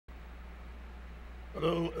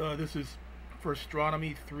Hello, this is for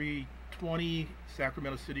Astronomy 320,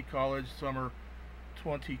 Sacramento City College, summer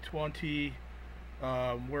 2020.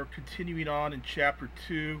 We're continuing on in Chapter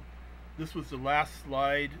 2. This was the last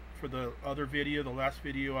slide for the other video, the last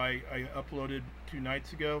video I uploaded 2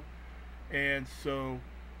 nights ago. And so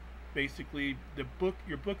basically,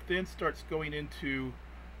 your book then starts going into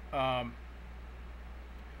um,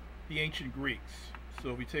 the ancient Greeks.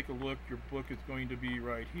 So if we take a look, your book is going to be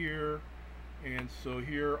right here. And so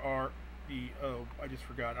here are oh, I just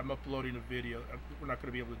forgot. I'm uploading a video. We're not going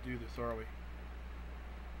to be able to do this, are we?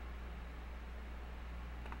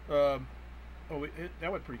 Oh,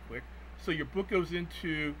 that went pretty quick. So your book goes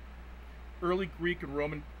into early Greek and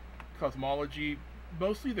Roman cosmology,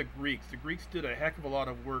 mostly the Greeks. The Greeks did a heck of a lot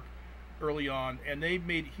of work early on, and they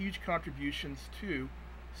made huge contributions to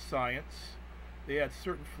science. They had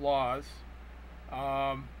certain flaws,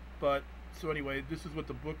 but so anyway, this is what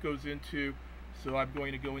the book goes into. So I'm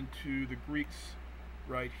going to go into the Greeks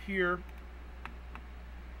right here.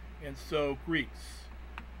 And so Greeks.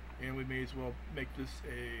 And we may as well make this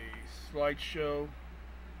a slideshow.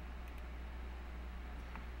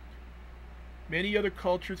 Many other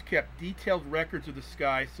cultures kept detailed records of the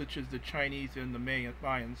sky, such as the Chinese and the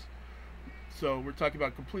Mayans. So we're talking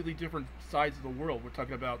about completely different sides of the world. We're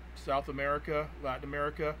talking about South America, Latin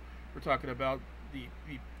America. We're talking about the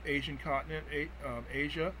Asian continent,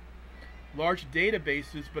 Asia. Large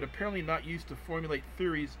databases, but apparently not used to formulate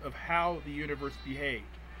theories of how the universe behaved.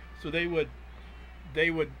 So they would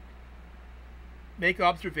make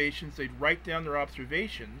observations, they'd write down their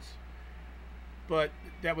observations, but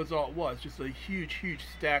that was all it was, just a huge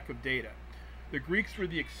stack of data. The Greeks were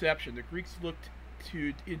the exception. The Greeks looked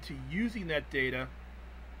into using that data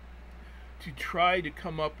to try to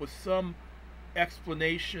come up with some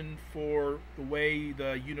explanation for the way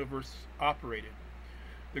the universe operated.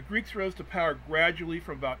 The Greeks rose to power gradually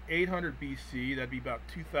from about 800 BC, that'd be about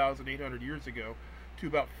 2,800 years ago, to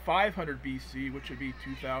about 500 BC, which would be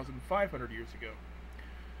 2,500 years ago.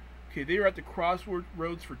 Okay, they were at the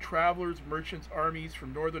crossroads for travelers, merchants, armies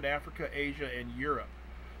from northern Africa, Asia, and Europe.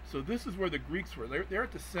 So this is where the Greeks were. They're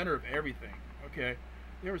at the center of everything, okay?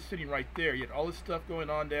 They were sitting right there. You had all this stuff going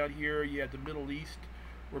on down here. You had the Middle East,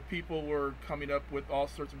 where people were coming up with all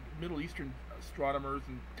sorts of Middle Eastern astronomers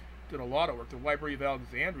and did a lot of work. The Library of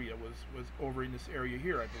Alexandria was over in this area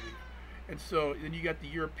here, I believe. And so then you got the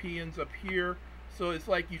Europeans up here. So it's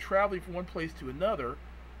like you traveling from one place to another.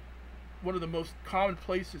 One of the most common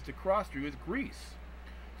places to cross through is Greece.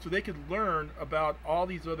 So they could learn about all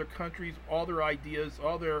these other countries, all their ideas,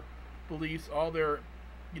 all their beliefs, all their,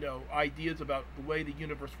 ideas about the way the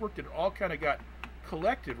universe worked. It all kind of got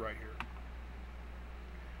collected right here.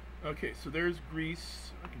 Okay, so there's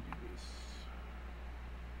Greece. I can do this.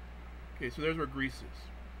 Okay, so there's where Greece is.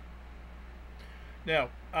 Now,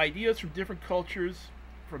 ideas from different cultures,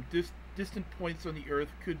 from distant points on the earth,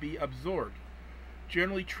 could be absorbed.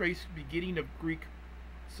 Generally trace beginning of Greek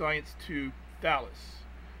science to Thales.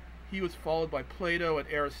 He was followed by Plato and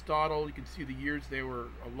Aristotle. You can see the years they were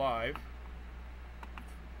alive.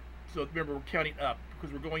 So remember, we're counting up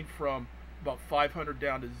because we're going from about 500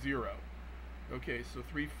 down to 0. Okay, so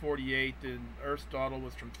 348, and Aristotle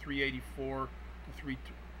was from 384 to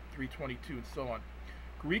 322, and so on.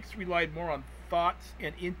 Greeks relied more on thoughts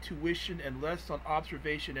and intuition and less on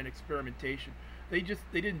observation and experimentation. They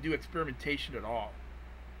didn't do experimentation at all.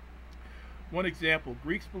 One example,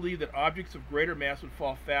 Greeks believed that objects of greater mass would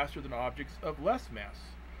fall faster than objects of less mass.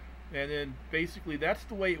 And then basically that's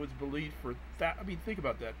the way it was believed for that. I mean, think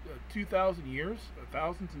about that. 2,000 years,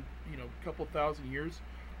 thousands and, a couple thousand years,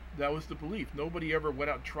 that was the belief. Nobody ever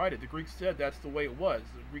went out and tried it. The Greeks said that's the way it was.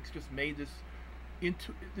 The Greeks just made this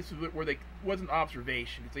this is where they wasn't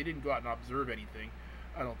observation, because they didn't go out and observe anything.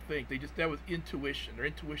 I don't think. That was intuition. Their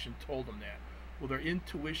intuition told them that. Well, their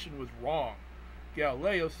intuition was wrong.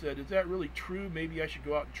 Galileo said, is that really true? Maybe I should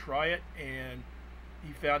go out and try it. And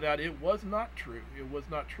he found out it was not true. It was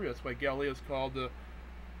not true. That's why Galileo is called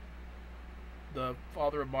the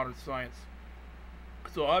father of modern science.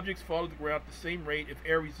 So objects fall to the ground at the same rate if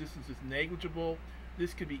air resistance is negligible.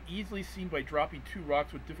 This can be easily seen by dropping two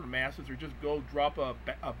rocks with different masses, or just go drop a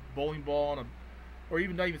bowling ball on or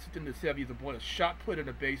even not even something as heavy as a shot put in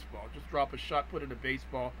a baseball. Just drop a shot put in a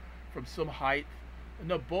baseball from some height, and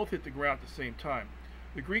they'll both hit the ground at the same time.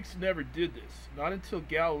 The Greeks never did this. Not until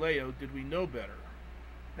Galileo did we know better.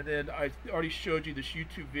 And then I already showed you this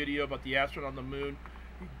YouTube video about the astronaut on the moon.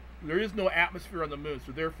 There is no atmosphere on the moon,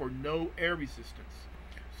 so therefore no air resistance.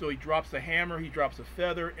 So he drops a hammer, he drops a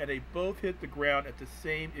feather, and they both hit the ground at the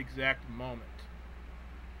same exact moment.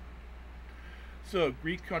 So,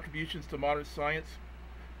 Greek contributions to modern science.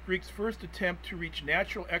 Greeks' first attempt to reach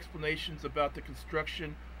natural explanations about the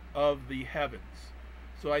construction of the heavens.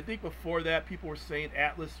 So I think before that, people were saying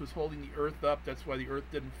Atlas was holding the Earth up. That's why the Earth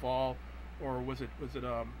didn't fall, or was it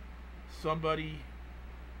somebody?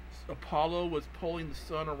 Apollo was pulling the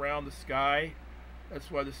sun around the sky.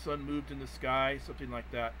 That's why the sun moved in the sky, something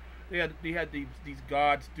like that. They had these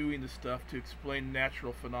gods doing this stuff to explain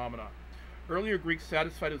natural phenomena. Earlier Greeks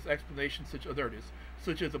satisfied with explanations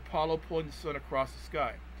such as Apollo pulling the sun across the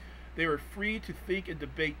sky. They were free to think and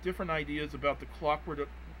debate different ideas about the clockwork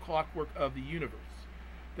of the universe.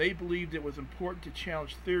 They believed it was important to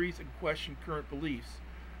challenge theories and question current beliefs,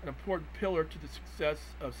 an important pillar to the success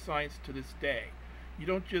of science to this day. You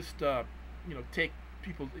don't just take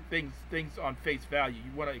people things on face value.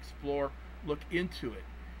 You want to explore, look into it.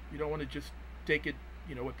 You don't want to just take it,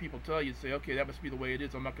 what people tell you and say, okay, that must be the way it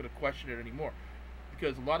is. I'm not going to question it anymore,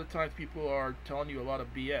 because a lot of times people are telling you a lot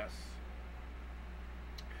of BS.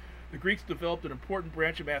 The Greeks developed an important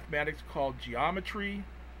branch of mathematics called geometry.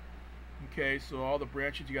 Okay, so all the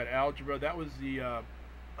branches, you got algebra. That was the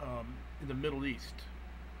in the Middle East.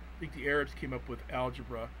 I think the Arabs came up with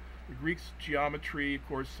algebra. The Greeks' geometry, of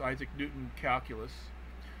course, Isaac Newton calculus.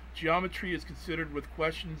 Geometry is concerned with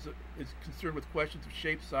questions of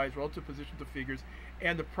shape, size, relative positions of figures,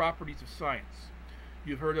 and the properties of science.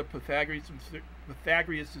 You've heard of Pythagoras'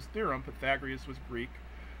 theorem. Pythagoras was Greek,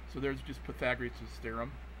 so there's just Pythagoras'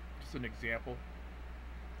 theorem, just an example.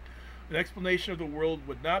 An explanation of the world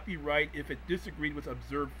would not be right if it disagreed with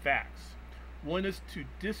observed facts. Willingness to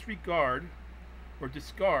disregard or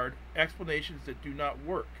discard explanations that do not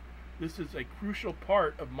work. This is a crucial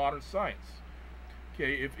part of modern science.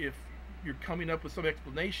 Okay, if you're coming up with some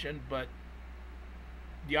explanation, but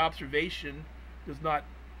the observation does not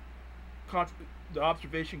contradicts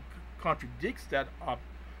that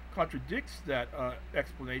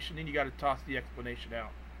explanation, then you got to toss the explanation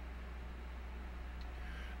out.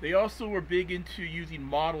 They also were big into using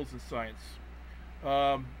models in science.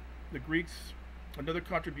 The Greeks, another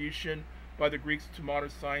contribution by the Greeks to modern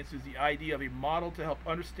science is the idea of a model to help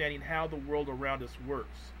understanding how the world around us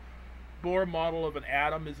works. Bohr model of an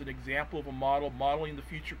atom is an example of a model modeling the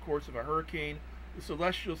future course of a hurricane. The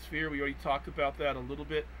celestial sphere, we already talked about that a little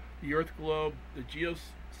bit. The Earth globe, the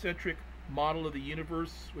geocentric model of the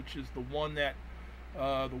universe, which is the one that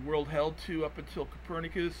the world held to up until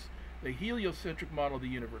Copernicus. The heliocentric model of the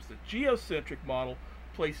universe. The geocentric model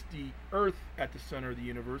placed the Earth at the center of the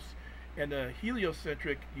universe, and the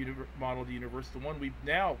heliocentric model of the universe, the one we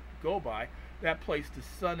now go by, that placed the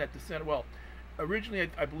sun at the center. Well, originally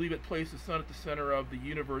I believe it placed the sun at the center of the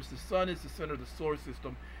universe. The sun is the center of the solar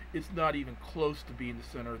system. It's not even close to being the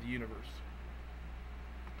center of the universe.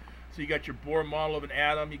 So you got your Bohr model of an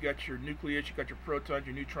atom, you got your nucleus, you got your protons,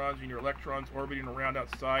 your neutrons, and your electrons orbiting around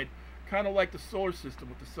outside. Kind of like the solar system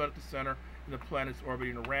with the sun at the center and the planets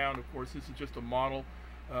orbiting around. Of course, this is just a model.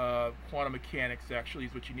 Quantum mechanics actually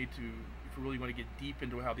is what you need to, if you really want to get deep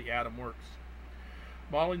into how the atom works.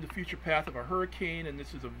 Modeling the future path of a hurricane, and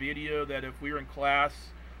this is a video that if we were in class,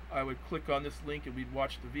 I would click on this link and we'd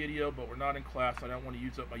watch the video, but we're not in class. I don't want to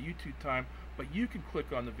use up my YouTube time, but you can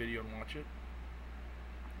click on the video and watch it.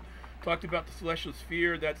 Talked about the celestial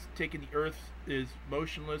sphere. That's taking the Earth is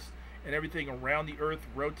motionless, and everything around the Earth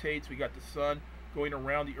rotates. We got the sun going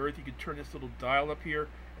around the Earth. You can turn this little dial up here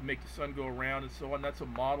and make the sun go around and so on. That's a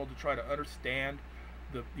model to try to understand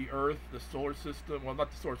the Earth, the solar system. Well, not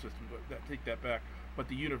the solar system, but take that back. But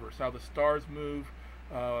the universe, how the stars move,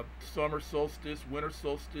 summer solstice, winter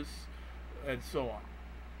solstice, and so on.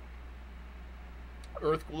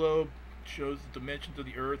 Earth globe shows the dimensions of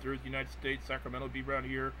the Earth. There's the United States, Sacramento would be around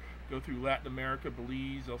here. Go through Latin America,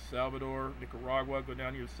 Belize, El Salvador, Nicaragua, go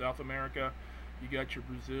down here to South America. You got your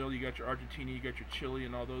Brazil, you got your Argentina, you got your Chile,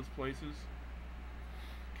 and all those places.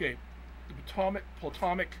 Okay, the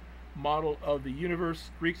Platonic model of the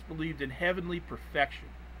universe. Greeks believed in heavenly perfection.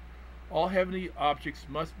 All heavenly objects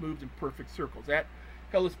must move in perfect circles. That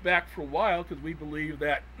held us back for a while because we believed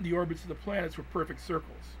that the orbits of the planets were perfect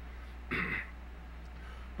circles.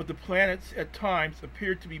 But the planets at times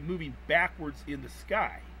appeared to be moving backwards in the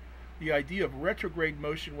sky. The idea of retrograde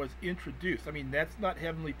motion was introduced. I mean, that's not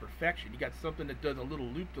heavenly perfection. You got something that does a little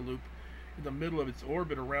loop-to-loop in the middle of its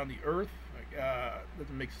orbit around the Earth.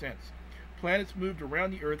 Doesn't make sense. Planets moved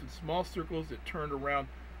around the Earth in small circles that turned around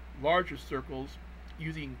larger circles.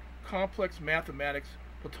 Using complex mathematics,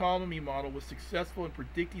 Ptolemy model was successful in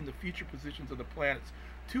predicting the future positions of the planets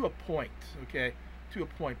to a point. Okay, to a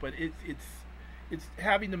point. But it's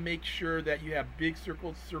having to make sure that you have big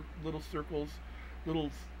circles, little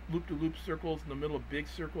loop-to-loop circles in the middle of big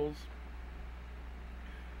circles.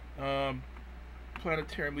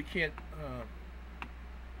 Planetarium, we can't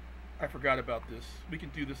I forgot about this. We can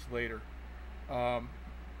do this later. Platonic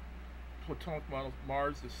models,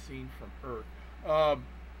 Mars is seen from Earth.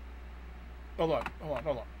 Hold on.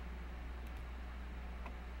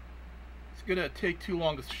 It's gonna take too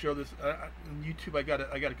long to show this on YouTube. I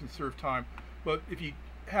gotta conserve time. But if you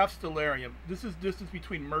have stellarium, this is distance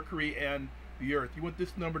between Mercury and the Earth. You want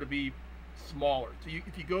this number to be smaller. So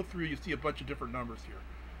if you go through, you see a bunch of different numbers here.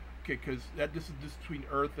 Okay, because this is just between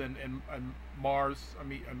Earth and Mars. I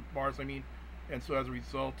mean, and so as a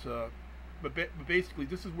result, but basically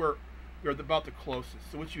this is where they're about the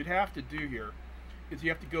closest. So what you'd have to do here is you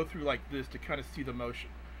have to go through like this to kind of see the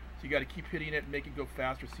motion. So you got to keep hitting it and make it go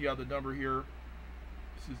faster. See how the number here,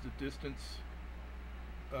 this is the distance.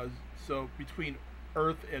 So between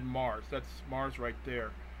Earth and Mars, that's Mars right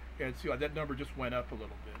there. And see how that number just went up a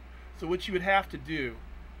little bit. So what you would have to do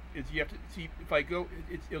is you have to see, if I go,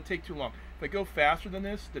 it'll take too long. If I go faster than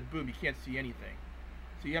this, then boom, you can't see anything.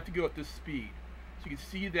 So you have to go at this speed. So you can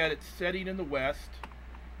see that it's setting in the west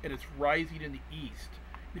and it's rising in the east.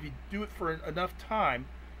 If you do it for enough time,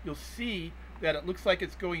 you'll see that it looks like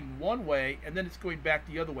it's going one way and then it's going back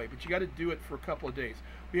the other way. But you got to do it for a couple of days.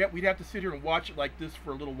 We'd have to sit here and watch it like this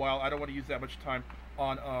for a little while. I don't want to use that much time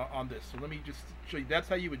on this. So let me just show you. That's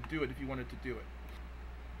how you would do it if you wanted to do it.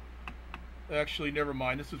 Actually, never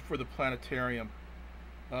mind. This is for the planetarium.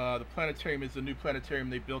 The planetarium is the new planetarium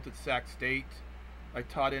they built at Sac State. I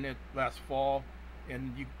taught in it last fall,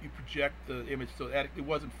 and you project the image. So it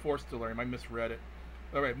wasn't for stellarium. I misread it.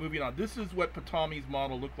 All right, moving on. This is what Ptolemy's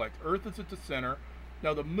model looked like. Earth is at the center.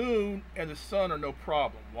 Now the moon and the sun are no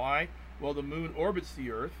problem. Why? Well, the moon orbits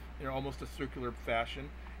the Earth in almost a circular fashion,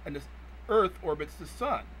 and the Earth orbits the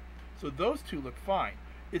sun. So those two look fine.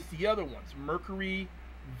 It's the other ones: Mercury,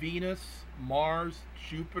 Venus, Mars,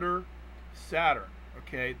 Jupiter, Saturn.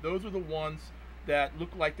 Okay, those are the ones that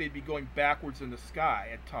look like they'd be going backwards in the sky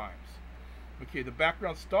at times. Okay, the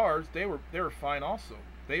background stars, they were fine also.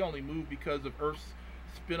 They only move because of Earth's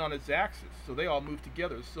spin on its axis, so they all move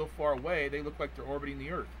together. So far away, they look like they're orbiting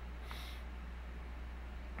the Earth.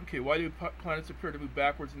 Okay, why do planets appear to move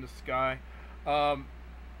backwards in the sky?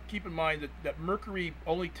 Keep in mind that Mercury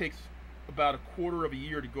only takes about a quarter of a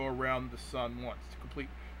year to go around the sun once to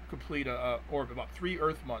complete a orbit, about 3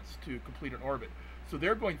 Earth months to complete an orbit. So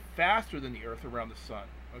they're going faster than the Earth around the sun.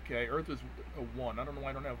 Okay, Earth is a 1. I don't know why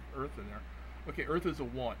I don't have Earth in there. Okay, Earth is a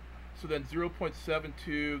 1. So then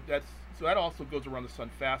 0.72. So that also goes around the sun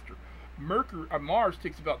faster. Mars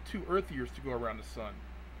takes about 2 Earth years to go around the sun.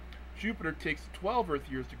 Jupiter takes 12 Earth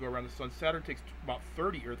years to go around the sun. Saturn takes about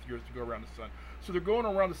 30 Earth years to go around the sun. So they're going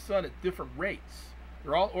around the sun at different rates.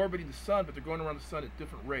 They're all orbiting the sun, but they're going around the sun at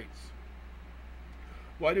different rates.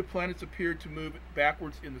 Why do planets appear to move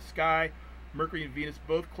backwards in the sky? Mercury and Venus,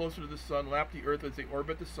 both closer to the sun, lap the Earth as they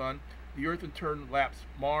orbit the sun. The Earth in turn laps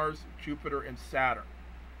Mars, Jupiter, and Saturn.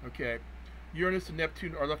 Okay, Uranus and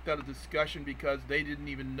Neptune are left out of discussion because they didn't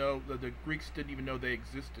even know, the Greeks didn't even know they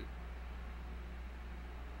existed.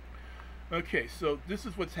 Okay, so this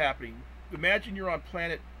is what's happening. Imagine you're on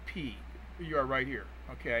planet P. You are right here,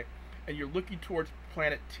 okay? And you're looking towards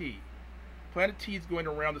planet T. Planet T is going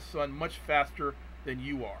around the sun much faster than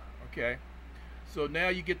you are, okay? So now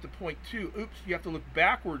you get to point 2. Oops, you have to look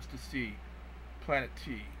backwards to see planet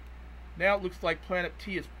T. Now it looks like planet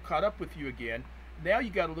T is caught up with you again. Now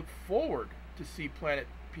you got to look forward to see planet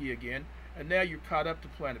P again, and now you're caught up to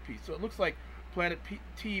planet P. So it looks like planet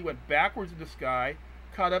T went backwards in the sky,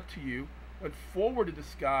 caught up to you, went forward in the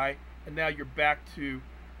sky, and now you're back to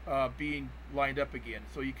being lined up again.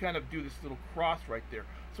 So you kind of do this little cross right there.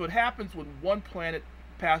 So it happens when one planet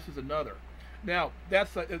passes another. Now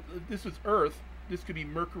that's this is Earth. This could be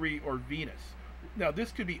Mercury or Venus. Now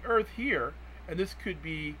this could be Earth here, and this could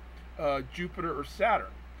be Jupiter or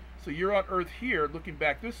Saturn. So you're on Earth here, looking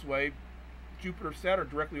back this way. Jupiter, Saturn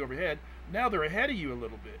directly overhead. Now they're ahead of you a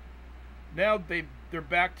little bit. Now they're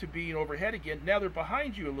back to being overhead again. Now they're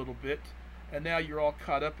behind you a little bit, and now you're all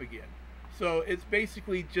caught up again. So it's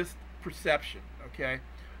basically just perception. Okay,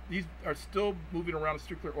 these are still moving around a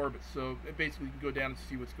circular orbit. So it basically you can go down and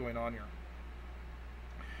see what's going on here.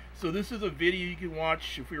 So this is a video you can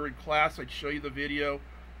watch. If we were in class, I'd show you the video,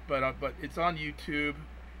 but it's on YouTube,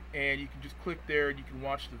 and you can just click there and you can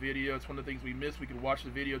watch the video. It's one of the things we missed. We could watch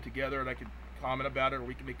the video together, and I could comment about it, or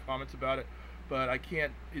we can make comments about it, but I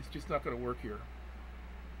can't. It's just not going to work here.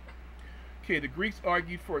 Okay, the Greeks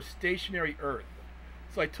argued for a stationary Earth.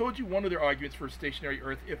 So I told you one of their arguments for a stationary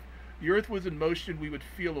Earth. If the Earth was in motion, we would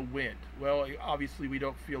feel a wind. Well, obviously we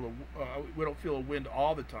don't feel a wind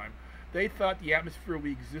all the time. They thought the atmosphere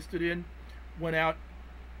we existed in went out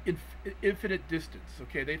infinite distance.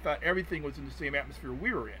 Okay, they thought everything was in the same atmosphere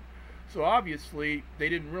we were in. So obviously, they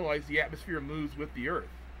didn't realize the atmosphere moves with the Earth.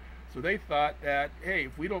 So they thought that, hey,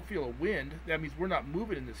 if we don't feel a wind, that means we're not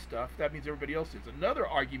moving in this stuff. That means everybody else is. Another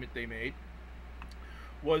argument they made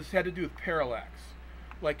had to do with parallax.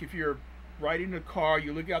 Like if you're riding in a car,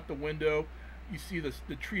 you look out the window, you see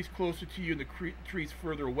the trees closer to you and the trees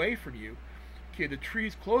further away from you. Okay, the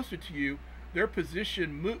trees closer to you, their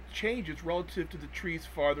position changes relative to the trees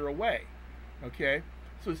farther away. Okay,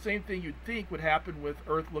 so the same thing you'd think would happen with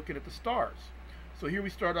Earth looking at the stars. So here we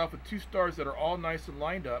start off with two stars that are all nice and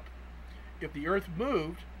lined up. If the Earth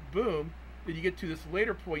moved, boom, then you get to this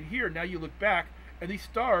later point here. Now you look back, and these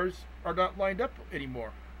stars are not lined up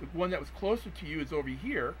anymore. The one that was closer to you is over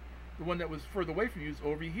here. The one that was further away from you is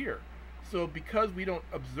over here. So because we don't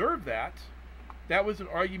observe that, that was an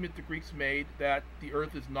argument the Greeks made that the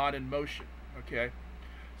Earth is not in motion. Okay,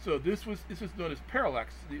 so this is known as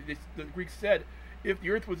parallax. The Greeks said if the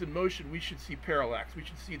Earth was in motion, we should see parallax. We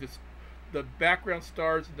should see the background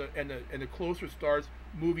stars and the closer stars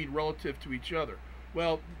moving relative to each other.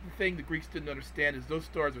 Well, the thing the Greeks didn't understand is those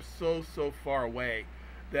stars are so far away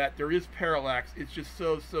that there is parallax. It's just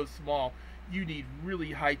so small. You need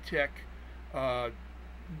really high-tech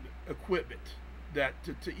equipment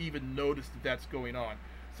to even notice that that's going on.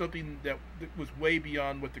 Something that was way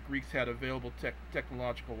beyond what the Greeks had available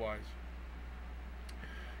technological-wise.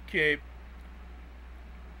 Okay,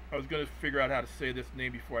 I was going to figure out how to say this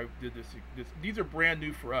name before I did this. These are brand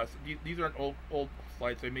new for us. These aren't old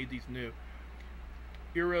slides. I made these new.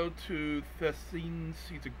 Eratosthenes,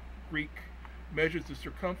 he's a Greek, measures the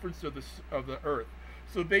circumference of the Earth.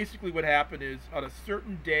 So basically what happened is on a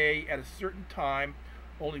certain day at a certain time,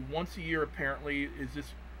 only once a year apparently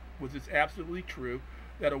was this absolutely true,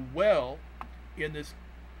 that a well in this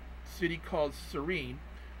city called Cyrene,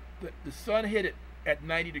 the sun hit it at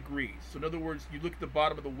 90 degrees. So in other words, you look at the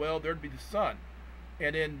bottom of the well, there'd be the sun,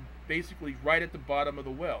 and then basically right at the bottom of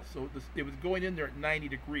the well. So it was going in there at 90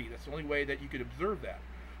 degrees. That's the only way that you could observe that.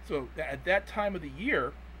 So at that time of the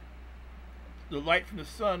year, the light from the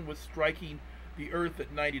sun was striking the Earth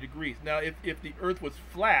at 90 degrees. Now, if the Earth was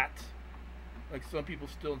flat, like some people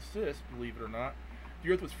still insist, believe it or not, if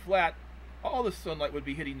the Earth was flat, all the sunlight would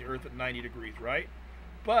be hitting the Earth at 90 degrees, right?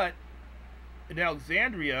 But in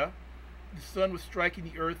Alexandria, the sun was striking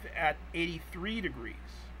the Earth at 83 degrees.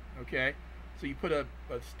 Okay, so you put a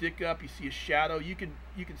stick up, you see a shadow. You can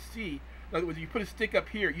see. In other words, if you put a stick up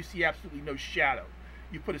here, you see absolutely no shadow.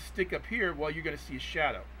 You put a stick up here, well, you're going to see a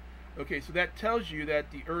shadow. Okay, so that tells you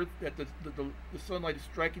that the Earth, that the sunlight is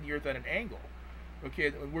striking the Earth at an angle. Okay,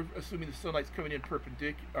 and we're assuming the sunlight's coming in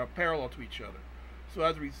parallel to each other. So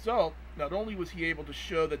as a result, not only was he able to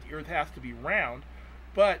show that the Earth has to be round,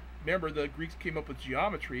 but remember the Greeks came up with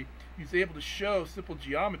geometry. He was able to show simple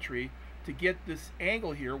geometry to get this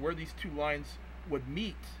angle here where these two lines would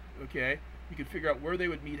meet. Okay, you could figure out where they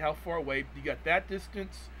would meet, how far away. You got that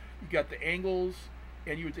distance, you got the angles,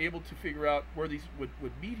 and you was able to figure out where these would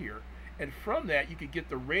meet here. And from that, you could get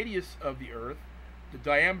the radius of the Earth, the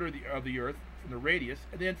diameter of the Earth from the radius,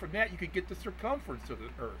 and then from that you could get the circumference of the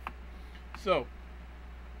Earth. So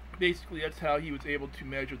basically, that's how he was able to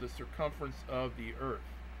measure the circumference of the Earth.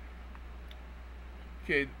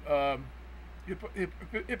 Okay,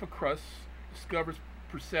 Hippocrates discovers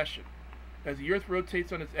precession. As the Earth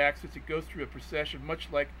rotates on its axis, it goes through a precession, much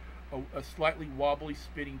like a slightly wobbly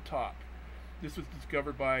spinning top. This was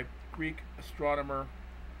discovered by Greek astronomer.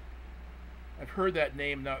 I've heard that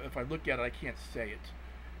name. Now, if I look at it, I can't say it.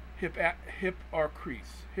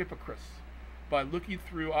 Hippocrates, by looking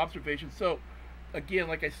through observations. So, again,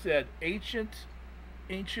 like I said, ancient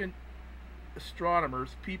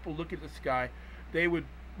astronomers, people looking at the sky, they would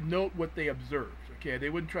note what they observed. Okay,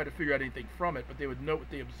 they wouldn't try to figure out anything from it, but they would note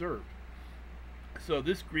what they observed. So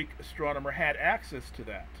this Greek astronomer had access to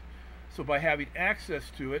that. So by having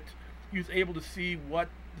access to it, he was able to see what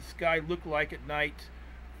the sky looked like at night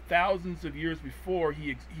thousands of years before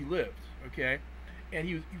he lived. Okay, and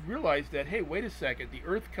he realized that, hey, wait a second, the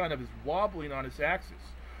Earth kind of is wobbling on its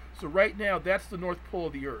axis. So right now, that's the North Pole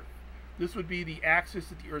of the Earth. This would be the axis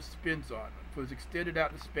that the Earth spins on. If it was extended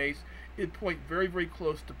out in space, it'd point very, very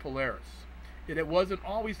close to Polaris. And it wasn't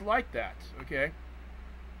always like that, okay?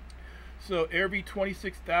 So every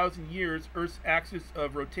 26,000 years, Earth's axis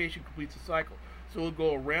of rotation completes a cycle. So it'll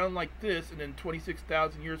go around like this, and then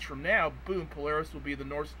 26,000 years from now, boom, Polaris will be the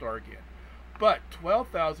North Star again. But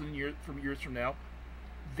 12,000 years from now,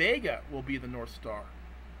 Vega will be the North Star.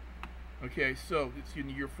 Okay, so it's in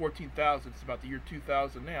the year 14,000. It's about the year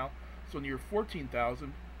 2000 now. So in the year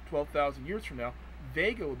 14,000, 12,000 years from now,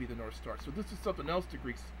 Vega will be the North Star. So this is something else the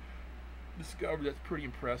Greeks discovered that's pretty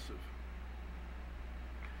impressive.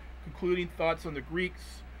 Concluding thoughts on the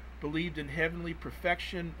Greeks. believed in heavenly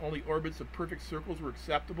perfection. Only orbits of perfect circles were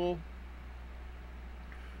acceptable.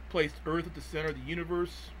 Placed Earth at the center of the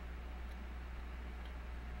universe.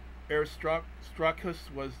 Aristarchus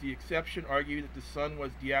was the exception, arguing that the sun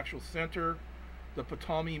was the actual center. The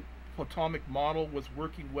Ptolemaic model was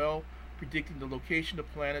working well, predicting the location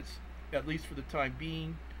of planets, at least for the time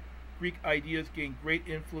being. Greek ideas gained great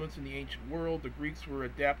influence in the ancient world. The Greeks were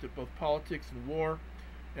adept at both politics and war,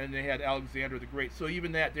 and they had Alexander the Great. So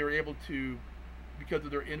even that, they were able to, because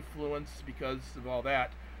of their influence, because of all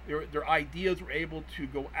that, their ideas were able to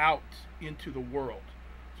go out into the world.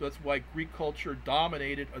 So that's why Greek culture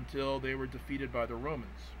dominated until they were defeated by the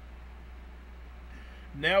Romans.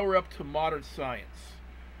 Now we're up to modern science.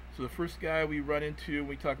 So the first guy we run into when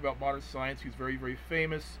we talk about modern science, who's very, very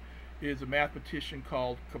famous, is a mathematician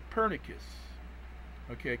called Copernicus.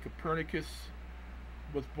 Okay, Copernicus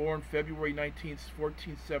was born February 19th,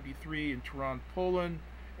 1473 in Turin, Poland,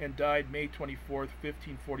 and died May 24th,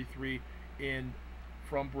 1543 in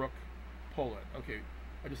Frombrück, Poland. Okay,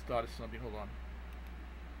 I just thought of something. Hold on.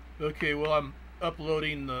 Okay, well, I'm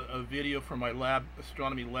uploading a video from my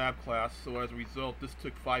astronomy lab class, so as a result, this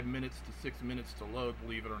took 5 minutes to 6 minutes to load,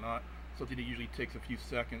 believe it or not. Something that usually takes a few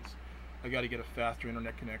seconds. I got to get a faster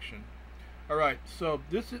internet connection. Alright, so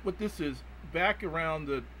this is what this is. Back around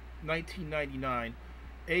the 1999,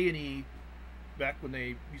 A&E, back when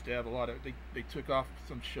they used to have a lot of, they took off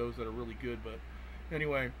some shows that are really good, but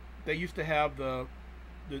anyway, they used to have the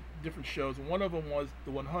different shows, and one of them was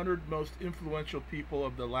the 100 most influential people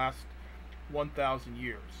of the last 1,000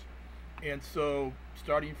 years. And so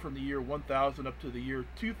starting from the year 1000 up to the year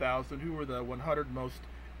 2000, who were the 100 most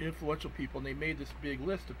influential people, and they made this big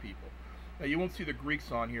list of people. Now you won't see the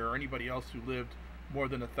Greeks on here or anybody else who lived more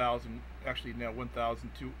than 1,000, actually now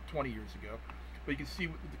 1,020 years ago, but you can see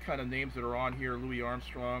the kind of names that are on here: Louis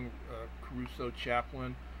Armstrong, Caruso,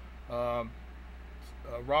 Chaplin,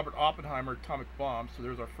 Robert Oppenheimer, atomic bomb, so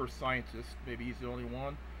there's our first scientist. Maybe he's the only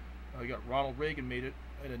one. You got Ronald Reagan made it,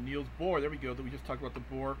 and then Niels Bohr, there we go, that we just talked about the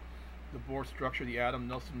Bohr structure, the atom,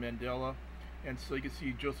 Nelson Mandela, and so you can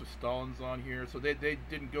see Joseph Stalin's on here. So they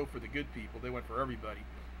didn't go for the good people, they went for everybody.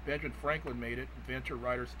 Benjamin Franklin made it, inventor,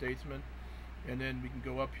 writer, statesman, and then we can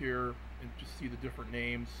go up here and just see the different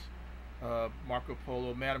names. Marco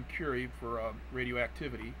Polo, Madame Curie for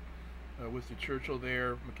radioactivity, Winston Churchill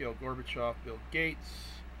there, Mikhail Gorbachev, Bill Gates,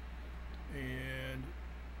 and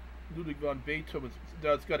Ludwig von Beethoven.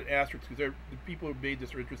 Now it's got an asterisk because the people who made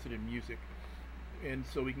this are interested in music. And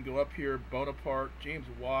so we can go up here: Bonaparte, James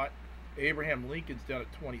Watt, Abraham Lincoln's down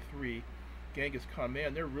at 23, Genghis Khan.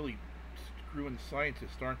 Man, they're really screwing the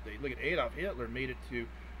scientists, aren't they? Look at Adolf Hitler, made it to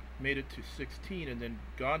 16, and then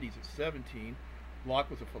Gandhi's at 17.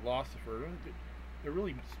 Locke was a philosopher. They're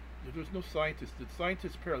really, there's no scientists. The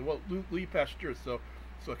scientists apparently, well, Louis Pasteur, so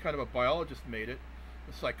kind of a biologist made it.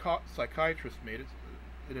 A psychiatrist made it.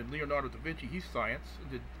 And then Leonardo da Vinci, he's science,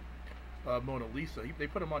 and did Mona Lisa. They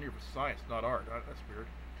put him on here for science, not art. That's weird.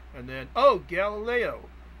 And then, oh, Galileo.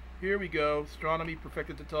 Here we go. Astronomy,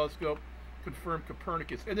 perfected the telescope, confirmed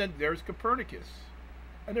Copernicus. And then there's Copernicus.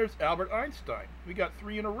 And there's Albert Einstein. We got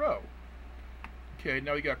 3 in a row. Okay,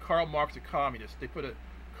 now we got Karl Marx, a communist. They put a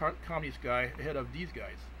communist guy ahead of these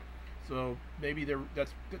guys. So maybe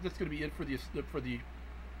that's going to be it for the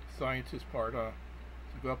scientist part. So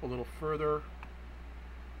go up a little further.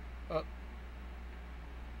 We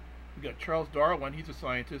got Charles Darwin. He's a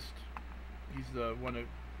scientist. He's the one of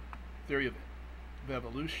theory of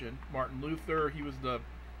evolution. Martin Luther. He was the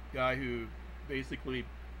guy who basically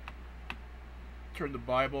turned the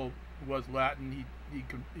Bible, was Latin. He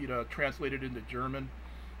translated into German.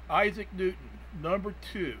 Isaac Newton, number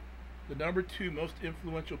 2, the number 2 most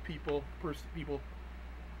influential people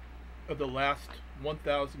of the last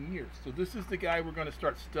 1,000 years. So this is the guy we're going to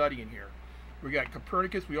start studying here. We got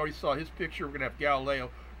Copernicus. We already saw his picture. We're going to have Galileo.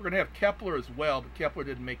 We're going to have Kepler as well, but Kepler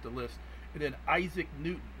didn't make the list. And then Isaac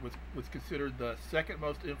Newton was considered the 2nd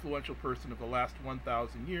most influential person of the last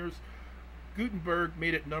 1,000 years. Gutenberg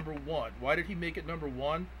made it number 1. Why did he make it number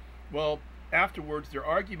 1? Well, afterwards, their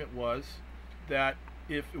argument was that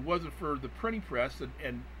if it wasn't for the printing press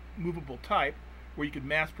and movable type, where you could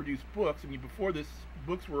mass produce books, I mean, before this,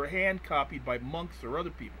 books were hand copied by monks or other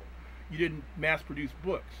people. You didn't mass produce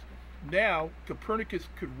books. Now, Copernicus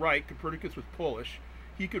could write. Copernicus was Polish.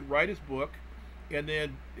 He could write his book, and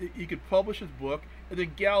then he could publish his book, and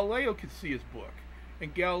then Galileo could see his book,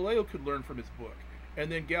 and Galileo could learn from his book,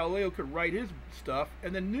 and then Galileo could write his stuff,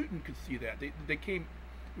 and then Newton could see that. They came,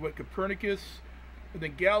 what, Copernicus, and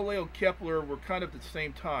then Galileo and Kepler were kind of at the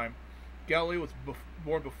same time. Galileo was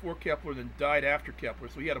born before Kepler, then died after Kepler,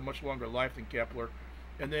 so he had a much longer life than Kepler.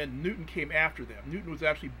 and then Newton came after them. Newton was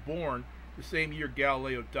actually born the same year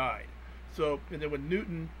Galileo died. So, and then when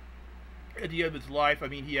Newton, at the end of his life, I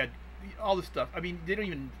mean, he had all this stuff. I mean, they don't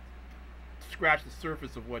even scratch the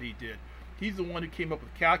surface of what he did. He's the one who came up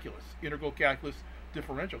with calculus, integral calculus,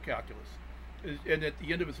 differential calculus. And at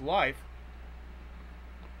the end of his life,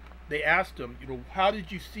 they asked him, you know, how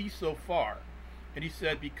did you see so far? And he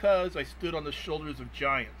said, because I stood on the shoulders of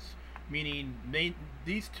giants, meaning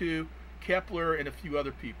these two, Kepler and a few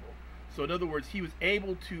other people. So in other words, he was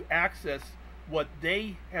able to access what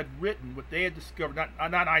they had written, what they had discovered,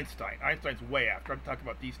 not Einstein. Einstein's way after. I'm talking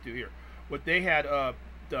about these two here. What they had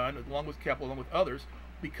done, along with Kepler, along with others,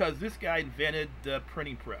 because this guy invented the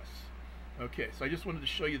printing press. Okay, so I just wanted to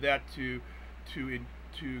show you that to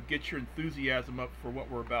get your enthusiasm up for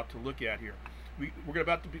what we're about to look at here. We're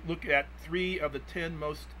about to look at three of the 10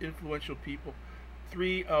 most influential people,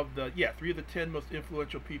 three of the 10 most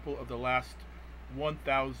influential people of the last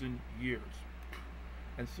 1,000 years.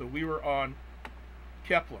 And so we were on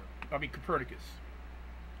Copernicus,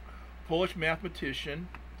 Polish mathematician.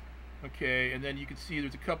 Okay, and then you can see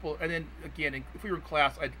there's a couple, and then again, if we were in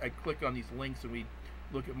class, I'd click on these links and we'd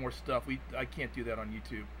look at more stuff. I can't do that on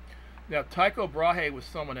YouTube. Now, Tycho Brahe was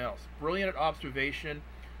someone else. Brilliant at observation,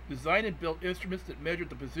 designed and built instruments that measured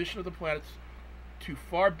the position of the planets to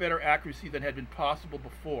far better accuracy than had been possible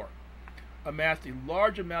before. Amassed a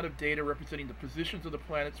large amount of data representing the positions of the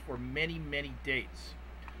planets for many, many dates.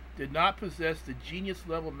 Did not possess the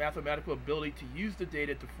genius-level mathematical ability to use the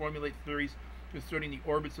data to formulate theories concerning the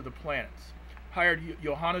orbits of the planets. Hired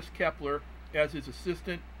Johannes Kepler as his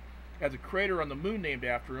assistant, has a crater on the moon named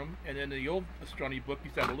after him, and in the old astronomy book,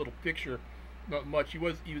 he's got a little picture, not much.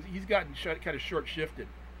 He's gotten kind of short-shifted.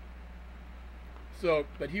 So,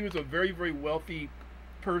 but he was a very, very wealthy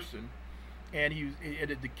person, and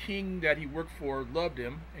the king that he worked for loved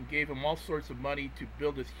him and gave him all sorts of money to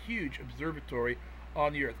build this huge observatory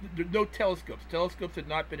on the Earth. There's no telescopes. Telescopes had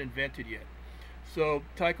not been invented yet. So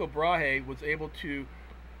Tycho Brahe was able to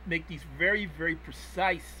make these very, very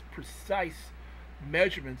precise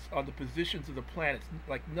measurements on the positions of the planets,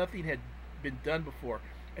 like nothing had been done before,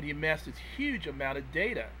 and he amassed this huge amount of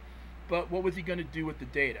data. But what was he going to do with the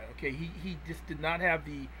data? Okay, he just did not have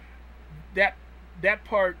that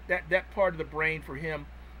part of the brain for him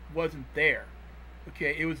wasn't there.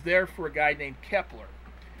 Okay, it was there for a guy named Kepler,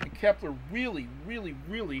 and Kepler really, really,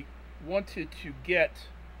 really wanted to get,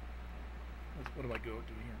 what am I going to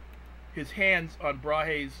do here? His hands on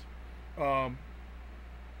Brahe's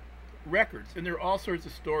records, and there are all sorts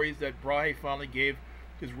of stories that Brahe finally gave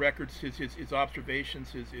his records, his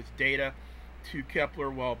observations, his data to Kepler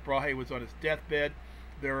while Brahe was on his deathbed.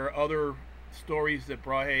 There are other stories that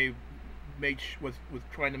Brahe was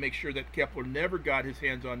trying to make sure that Kepler never got his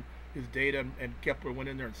hands on his data, and Kepler went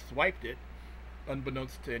in there and swiped it,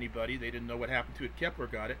 unbeknownst to anybody. They didn't know what happened to it. Kepler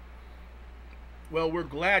got it. Well, we're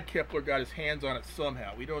glad Kepler got his hands on it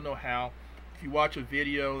somehow. We don't know how. If you watch a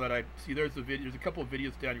video that I see, there's a couple of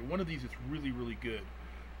videos down here. One of these is really, really good.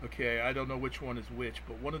 Okay, I don't know which one is which,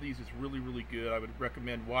 but one of these is really, really good. I would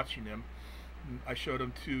recommend watching them. I showed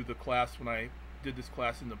them to the class when I did this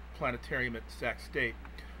class in the planetarium at Sac State.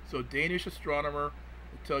 So, Danish astronomer.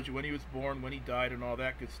 It tells you when he was born, when he died, and all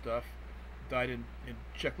that good stuff. Died in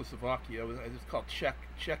Czechoslovakia. It was called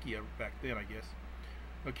Czechia back then, I guess.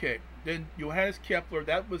 Okay, then Johannes Kepler,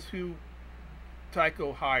 that was who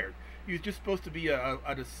Tycho hired. He was just supposed to be an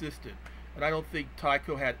assistant, and I don't think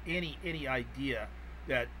Tycho had any idea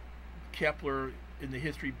that Kepler in the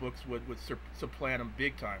history books would supplant him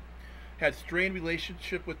big time. Had strained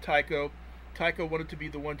relationship with Tycho. Tycho wanted to be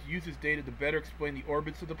the one to use his data to better explain the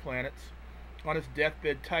orbits of the planets. On his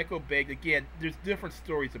deathbed, Tycho begged, again, there's different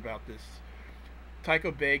stories about this.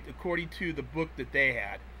 Tycho begged, according to the book that they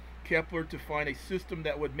had, Kepler to find a system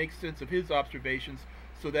that would make sense of his observations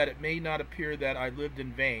so that it may not appear that I lived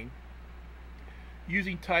in vain.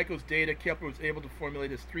 Using Tycho's data, Kepler was able to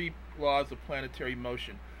formulate his 3 laws of planetary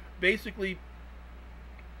motion. Basically,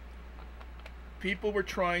 people were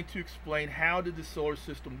trying to explain how did the solar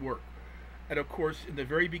system work. And of course, in the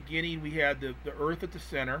very beginning, we had the Earth at the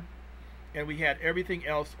center, and we had everything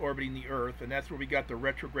else orbiting the Earth, and that's where we got the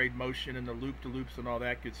retrograde motion and the loop-to-loops and all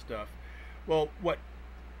that good stuff. Well, what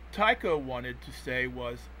Tycho wanted to say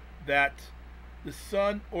was that the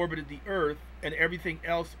sun orbited the Earth and everything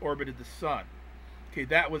else orbited the sun. Okay,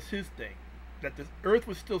 that was his thing. That the Earth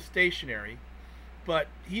was still stationary, but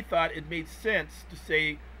he thought it made sense to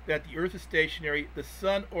say that the Earth is stationary, the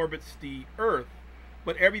sun orbits the Earth,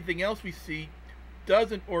 but everything else we see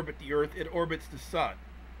doesn't orbit the Earth, it orbits the sun.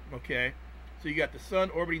 Okay, so you got the sun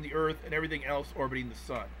orbiting the Earth and everything else orbiting the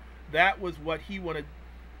sun. That was what he wanted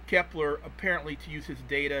Kepler apparently to use his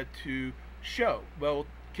data to show. Well,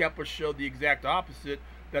 Kepler showed the exact opposite,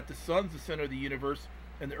 that the sun's the center of the universe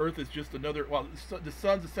and the Earth is just another, well, the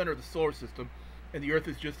sun's the center of the solar system and the Earth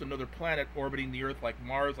is just another planet orbiting the Earth like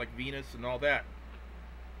Mars, like Venus, and all that.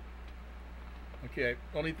 Okay,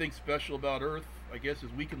 only thing special about Earth, I guess,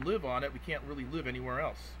 is we can live on it. We can't really live anywhere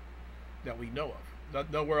else that we know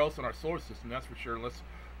of. Nowhere else in our solar system, that's for sure, unless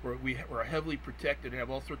we're heavily protected and have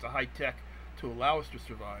all sorts of high tech to allow us to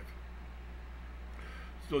survive.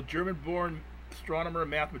 So, German-born astronomer,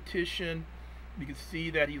 mathematician. You can see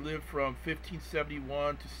that he lived from 1571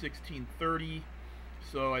 to 1630.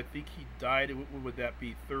 So I think he died, what would that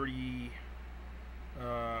be,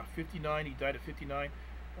 59, he died at 59.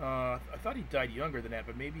 I thought he died younger than that,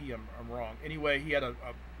 but maybe I'm wrong. Anyway, he had a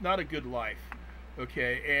not a good life,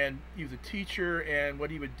 okay, and he was a teacher, and what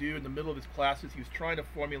he would do in the middle of his classes, he was trying to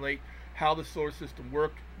formulate how the solar system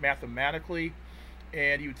worked mathematically,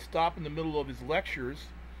 and he would stop in the middle of his lectures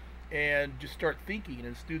and just start thinking,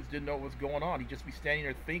 and students didn't know what was going on. He'd just be standing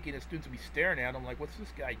there thinking, and students would be staring at him like, what's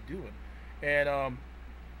this guy doing? And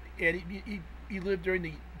he lived during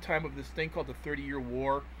the time of this thing called the 30-Year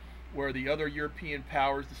War, where the other European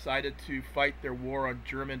powers decided to fight their war on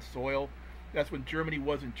German soil. That's when Germany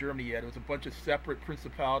wasn't Germany yet. It was a bunch of separate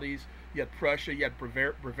principalities. You had Prussia, you had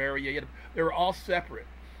Bavaria, they were all separate,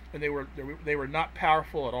 and they were not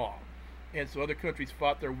powerful at all. And so other countries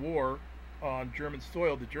fought their war on German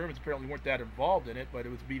soil. The Germans apparently weren't that involved in it, but it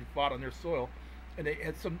was being fought on their soil. And they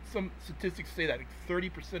had some statistics say that 30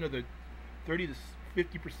 to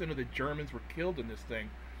 50% of the Germans were killed in this thing,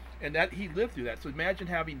 and that he lived through that. So imagine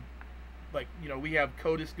having, like, you know, we have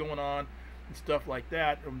CODIS going on and stuff like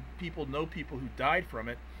that, and people know people who died from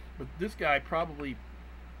it, but this guy, probably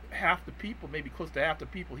half the people, maybe close to half the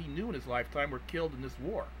people he knew in his lifetime were killed in this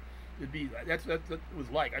war. That's what it was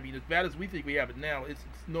like. I mean, as bad as we think we have it now, it's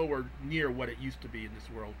nowhere near what it used to be in this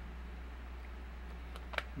world.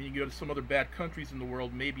 I mean, you go to some other bad countries in the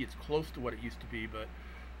world, maybe it's close to what it used to be, but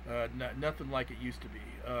nothing like it used to be.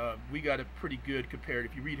 We got it pretty good compared.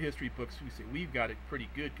 If you read history books, we say we've got it pretty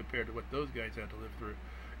good compared to what those guys had to live through.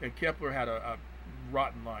 And Kepler had a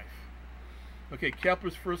rotten life. Okay,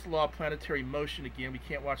 Kepler's first law of planetary motion. Again, we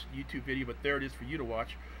can't watch the YouTube video, but there it is for you to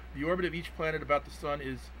watch. The orbit of each planet about the sun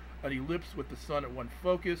is an ellipse with the sun at one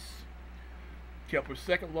focus. Kepler's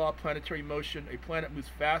second law of planetary motion. A planet moves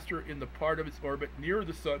faster in the part of its orbit nearer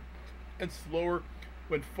the sun and slower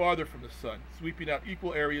when farther from the sun, sweeping out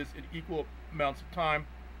equal areas in equal amounts of time.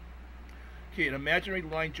 Okay, an imaginary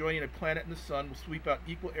line joining a planet and the sun will sweep out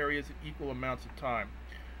equal areas in equal amounts of time.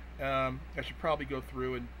 I should probably go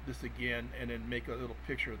through and this again and then make a little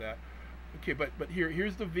picture of that. Okay, but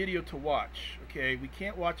here's the video to watch. Okay, we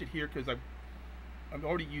can't watch it here because I'm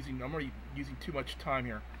already using too much time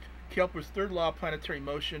here. Kepler's third law of planetary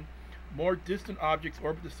motion. More distant objects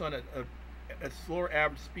orbit the sun at slower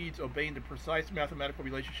average speeds, obeying the precise mathematical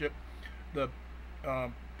relationship. The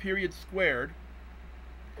period squared,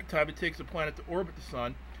 the time it takes a planet to orbit the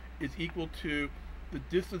sun, is equal to the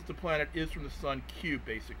distance the planet is from the sun cubed,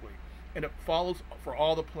 basically. And it follows for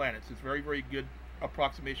all the planets. It's very, very good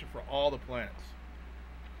approximation for all the planets.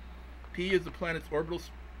 P is the planet's orbital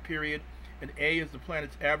period, and A is the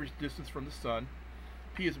planet's average distance from the sun.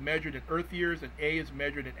 P is measured in Earth years, and A is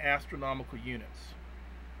measured in astronomical units.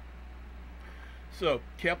 So,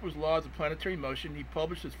 Kepler's laws of planetary motion. He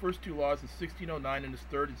published his first two laws in 1609 and his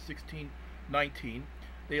third in 1619.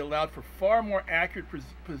 They allowed for far more accurate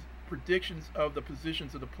predictions of the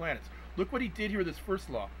positions of the planets. Look what he did here with his first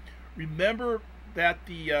law. Remember that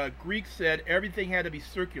the Greeks said everything had to be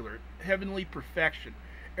circular, heavenly perfection.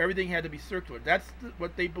 Everything had to be circular. That's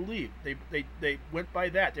what they believed. They went by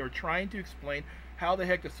that. They were trying to explain how the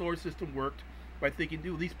heck the solar system worked by thinking,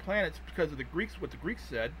 dude, these planets, because of the Greeks, what the Greeks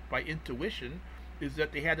said by intuition, is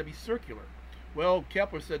that they had to be circular. Well,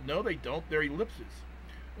 Kepler said, no, they don't. They're ellipses.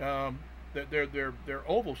 They're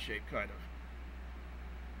oval shaped, kind of.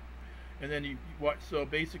 And then you watch. So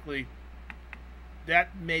basically,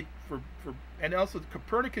 that made for and also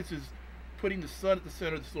Copernicus is putting the sun at the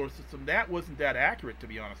center of the solar system. That wasn't that accurate, to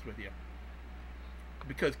be honest with you,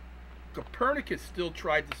 because Copernicus still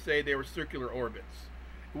tried to say they were circular orbits.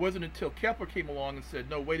 It wasn't until Kepler came along and said,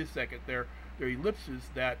 no, wait a second, they're ellipses,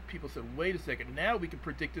 that people said, wait a second, now we can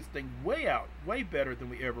predict this thing way out, way better than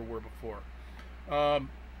we ever were before.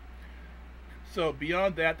 So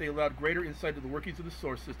beyond that, they allowed greater insight into the workings of the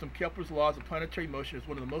solar system. Kepler's laws of planetary motion is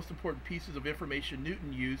one of the most important pieces of information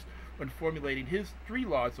Newton used when formulating his three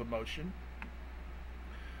laws of motion.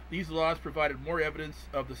 These laws provided more evidence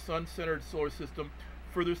of the sun-centered solar system,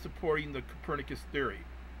 further supporting the Copernicus theory.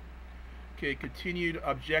 Okay, continued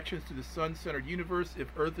objections to the sun-centered universe. If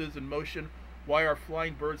Earth is in motion, why are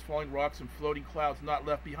flying birds, falling rocks, and floating clouds not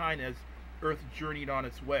left behind as Earth journeyed on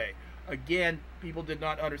its way? Again, people did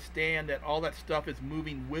not understand that all that stuff is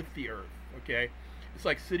moving with the Earth. Okay, it's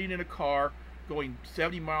like sitting in a car going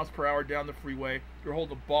 70 miles per hour down the freeway. You're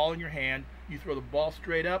holding a ball in your hand. You throw the ball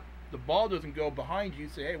straight up. The ball doesn't go behind you.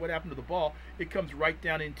 Say, hey, what happened to the ball? It comes right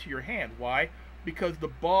down into your hand. Why? Because the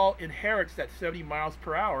ball inherits that 70 miles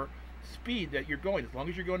per hour speed that you're going. As long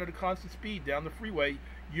as you're going at a constant speed down the freeway,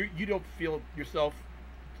 you don't feel yourself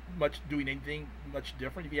much doing anything much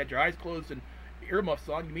different. If you had your eyes closed and earmuffs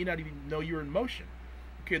on, you may not even know you're in motion.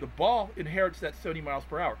 Okay, the ball inherits that 70 miles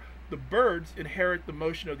per hour. The birds inherit the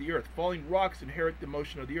motion of the Earth. Falling rocks inherit the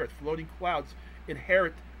motion of the Earth. Floating clouds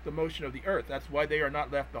inherit the motion of the Earth. That's why they are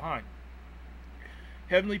not left behind.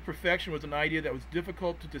 Heavenly perfection was an idea that was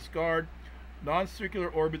difficult to discard. Non-circular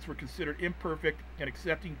orbits were considered imperfect, and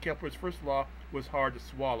accepting Kepler's first law was hard to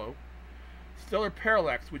swallow. Stellar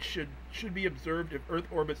parallax, which should be observed if Earth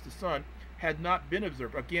orbits the Sun, had not been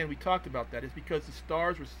observed. Again, we talked about that. It's because the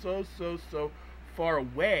stars were so far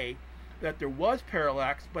away that there was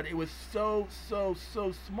parallax, but it was so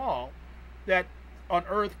small that on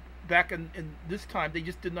Earth back in this time they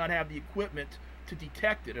just did not have the equipment to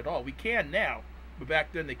detect it at all. We can now, but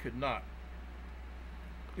back then they could not.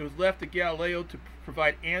 It was left to Galileo to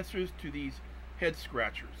provide answers to these head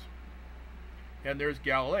scratchers. And there's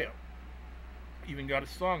Galileo. Even got a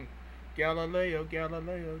song, Galileo,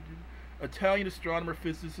 Galileo. Italian astronomer,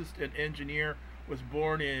 physicist, and engineer, was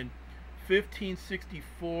born in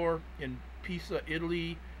 1564 in Pisa,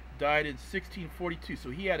 Italy. Died in 1642.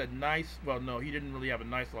 So he had a nice, well, no, he didn't really have a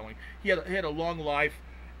nice long life. He had a long life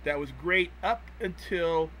that was great up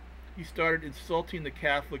until he started insulting the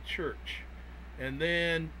Catholic Church. And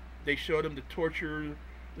then they showed him the torture,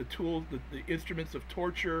 the tools, the instruments of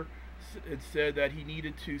torture. It said that he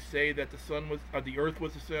needed to say that the sun was, the Earth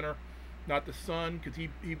was the center, not the sun, because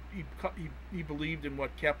he believed in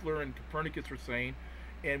what Kepler and Copernicus were saying.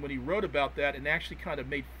 And when he wrote about that and actually kind of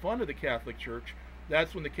made fun of the Catholic Church,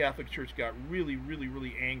 that's when the Catholic Church got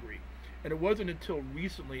really angry. And it wasn't until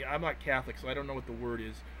recently, I'm not Catholic, so I don't know what the word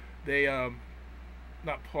is, they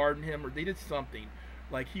not pardoned him, or they did something.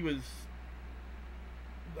 Like he was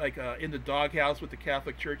like in the doghouse with the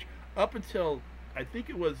Catholic Church up until, I think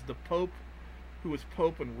it was the Pope, who was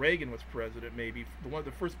Pope when Reagan was president, maybe.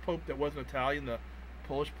 The first Pope that wasn't Italian, the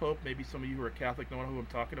Polish Pope. Maybe some of you who are Catholic know who I'm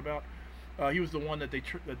talking about. He was the one that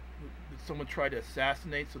that someone tried to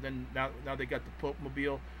assassinate. So then now they got the Pope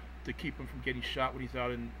Mobile to keep him from getting shot when he's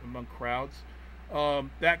out among crowds.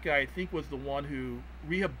 That guy, I think, was the one who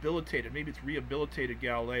rehabilitated. Maybe it's rehabilitated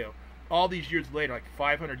Galileo. All these years later, like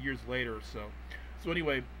 500 years later or so. So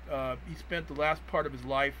anyway, he spent the last part of his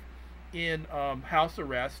life in house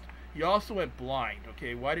arrest. He also went blind.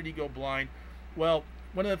 Okay, why did he go blind? Well,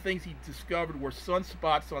 one of the things he discovered were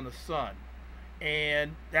sunspots on the sun.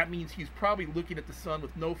 And that means he's probably looking at the sun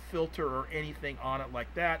with no filter or anything on it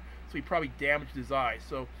like that. So he probably damaged his eyes.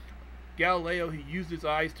 So Galileo, he used his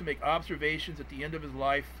eyes to make observations at the end of his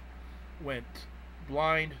life, went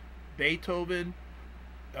blind. Beethoven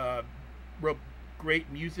wrote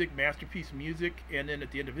great music, masterpiece music, and then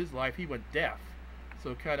at the end of his life he went deaf.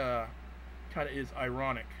 So kind of is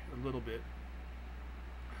ironic a little bit.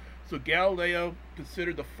 So Galileo,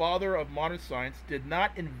 considered the father of modern science, did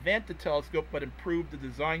not invent the telescope but improved the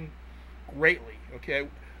design greatly. Okay,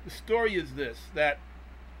 the story is this, that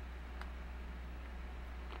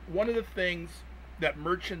one of the things that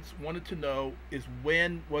merchants wanted to know is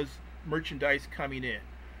when was merchandise coming in.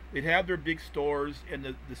 They'd have their big stores, and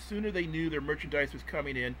the sooner they knew their merchandise was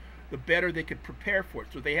coming in, the better they could prepare for it.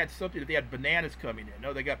 So they had something, if they had bananas coming in.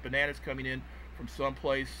 No, they got bananas coming in from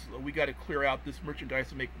someplace. We got to clear out this merchandise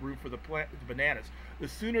to make room for the bananas. The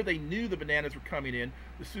sooner they knew the bananas were coming in,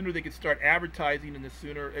 the sooner they could start advertising, and the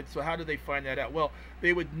sooner. And so how did they find that out? Well,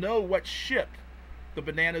 they would know what ship the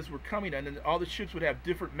bananas were coming in, and all the ships would have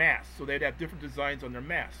different masts, so they'd have different designs on their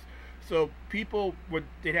masts. So people would,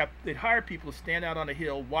 they'd hire people to stand out on a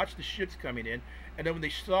hill, watch the ships coming in, and then when they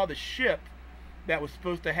saw the ship that was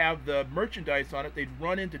supposed to have the merchandise on it, they'd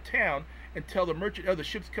run into town and tell the merchant, oh, the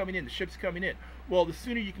ship's coming in, the ship's coming in. Well, the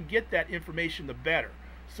sooner you can get that information, the better.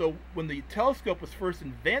 So when the telescope was first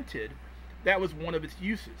invented, that was one of its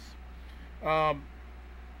uses.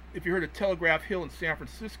 If you heard of Telegraph Hill in San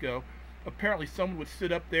Francisco, apparently someone would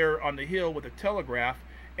sit up there on the hill with a telegraph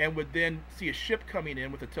and would then see a ship coming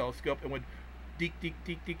in with a telescope and would deek,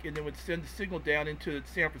 and then would send the signal down into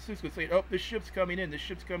San Francisco saying, oh, this ship's coming in, this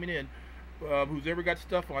ship's coming in. Who's ever got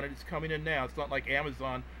stuff on it, it's coming in now. It's not like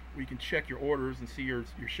Amazon where you can check your orders and see your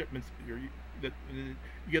shipments, that you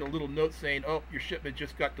get a little note saying, "Oh, your shipment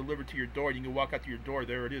just got delivered to your door," and you can walk out to your door.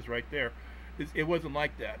 There it is, right there. It wasn't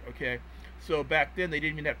like that. Okay, so back then they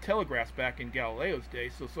didn't even have telegraphs back in Galileo's day.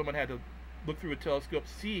 So someone had to look through a telescope,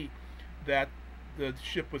 see that the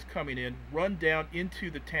ship was coming in, run down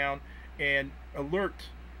into the town, and alert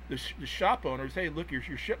the shop owners, "Hey, look, your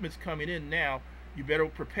shipment's coming in now. You better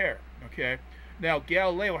prepare." Okay. Now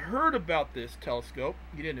Galileo heard about this telescope.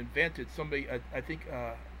 He didn't invent it. Somebody, I think,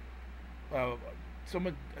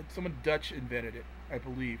 someone Dutch invented it, I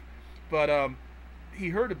believe. But he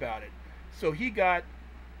heard about it, so he got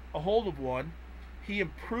a hold of one. He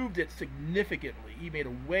improved it significantly. He made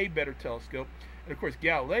a way better telescope. And of course,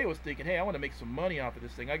 Galileo was thinking, "Hey, I want to make some money off of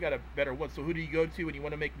this thing. I got a better one." So who do you go to when you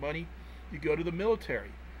want to make money? You go to the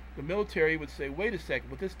military. The military would say, "Wait a second,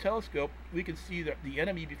 with this telescope, we can see the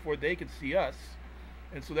enemy before they can see us."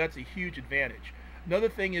 And so that's a huge advantage. Another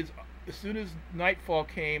thing is, as soon as nightfall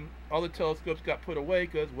came, all the telescopes got put away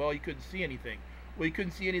because, well, you couldn't see anything. Well, you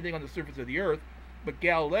couldn't see anything on the surface of the Earth, but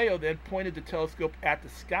Galileo then pointed the telescope at the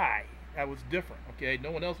sky. That was different, okay?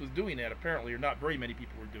 No one else was doing that, apparently, or not very many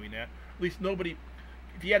people were doing that. At least nobody,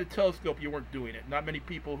 if you had a telescope, you weren't doing it. Not many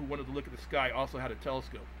people who wanted to look at the sky also had a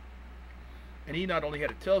telescope. And he not only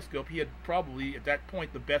had a telescope, he had probably, at that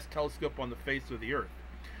point, the best telescope on the face of the Earth.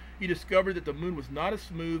 He discovered that the moon was not as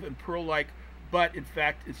smooth and pearl-like, but in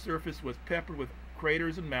fact its surface was peppered with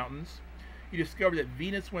craters and mountains. He discovered that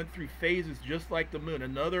Venus went through phases just like the moon.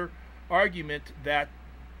 Another argument that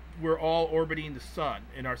we're all orbiting the sun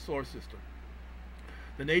in our solar system.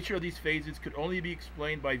 The nature of these phases could only be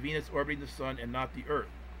explained by Venus orbiting the sun and not the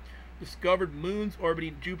Earth. Discovered moons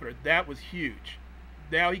orbiting Jupiter. That was huge.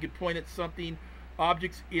 Now he could point at something,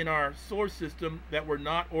 objects in our solar system that were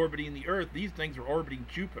not orbiting the Earth. These things are orbiting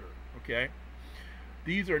Jupiter, okay?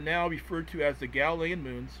 These are now referred to as the Galilean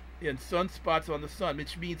moons and sunspots on the sun,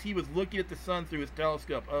 which means he was looking at the sun through his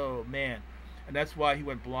telescope. Oh, man. And that's why he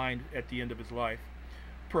went blind at the end of his life.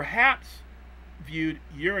 Perhaps viewed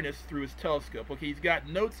Uranus through his telescope. Okay, he's got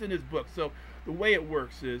notes in his book. So the way it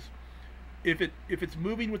works is, if it's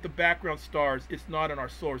moving with the background stars, it's not in our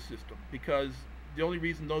solar system, because the only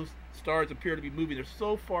reason those stars appear to be moving, they're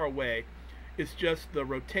so far away, it's just the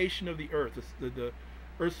rotation of the Earth. It's the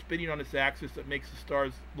Earth spinning on its axis that makes the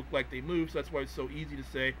stars look like they move. So that's why it's so easy to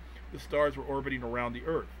say the stars were orbiting around the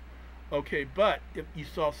Earth. Okay, but if you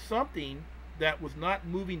saw something that was not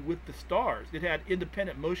moving with the stars, it had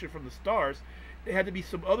independent motion from the stars, it had to be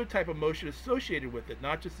some other type of motion associated with it,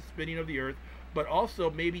 not just the spinning of the Earth, but also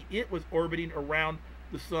maybe it was orbiting around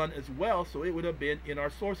the sun as well, so it would have been in our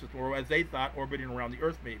solar system, or as they thought, orbiting around the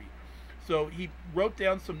Earth maybe. So he wrote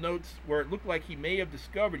down some notes where it looked like he may have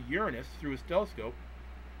discovered Uranus through his telescope,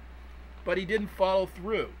 but he didn't follow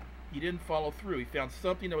through. He didn't follow through. He found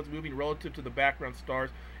something that was moving relative to the background stars.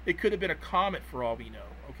 It could have been a comet for all we know.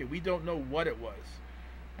 Okay, we don't know what it was,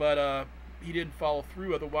 but he didn't follow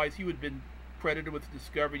through. Otherwise, he would have been credited with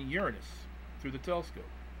discovering Uranus through the telescope.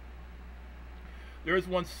 There is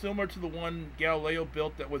one similar to the one Galileo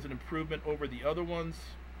built that was an improvement over the other ones.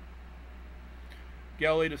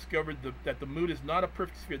 Galileo discovered that the moon is not a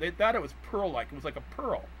perfect sphere. They thought it was pearl-like. It was like a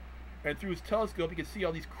pearl. And through his telescope, he could see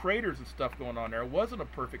all these craters and stuff going on there. It wasn't a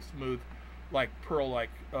perfect, smooth, like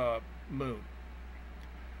pearl-like moon.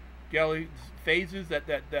 Galileo's phases, that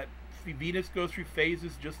Venus goes through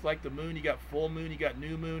phases just like the moon. You got full moon, you got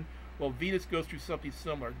new moon. Well, Venus goes through something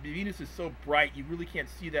similar. Venus is so bright, you really can't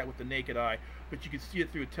see that with the naked eye, but you can see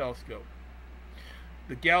it through a telescope.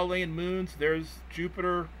 The Galilean moons, there's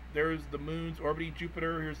Jupiter, there's the moons orbiting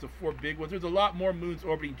Jupiter, here's the 4 big ones. There's a lot more moons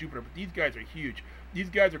orbiting Jupiter, but these guys are huge. These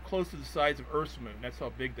guys are close to the size of Earth's moon. That's how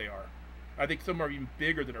big they are. I think some are even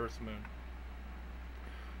bigger than Earth's moon.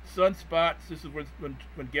 Sunspots, this is when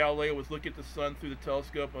Galileo was looking at the sun through the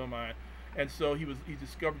telescope. Oh my. And so he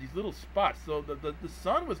discovered these little spots. So the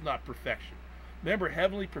sun was not perfection. Remember,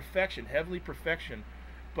 heavenly perfection,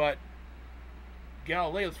 but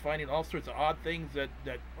Galileo's finding all sorts of odd things that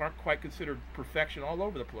aren't quite considered perfection all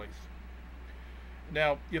over the place.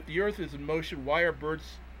 Now, if the Earth is in motion, why are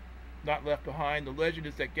birds not left behind? The legend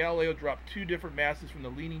is that Galileo dropped 2 different masses from the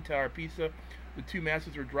Leaning Tower of Pisa. The 2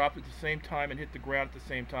 masses were dropped at the same time and hit the ground at the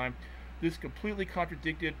same time. This completely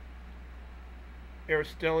contradicted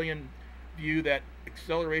Aristotelian view that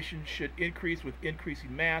acceleration should increase with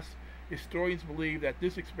increasing mass. Historians believe that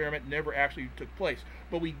this experiment never actually took place.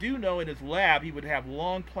 But we do know in his lab he would have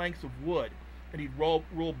long planks of wood, and he'd roll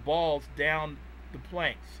balls down the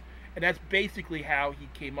planks. And that's basically how he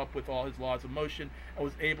came up with all his laws of motion and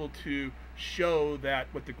was able to show that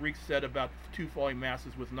what the Greeks said about the 2 falling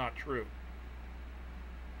masses was not true.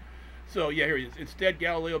 So yeah, here he is. Instead,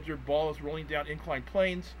 Galileo observed balls rolling down inclined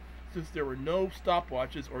planes. since there were no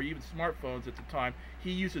stopwatches or even smartphones at the time,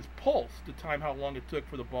 he used his pulse to time how long it took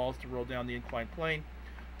for the balls to roll down the inclined plane.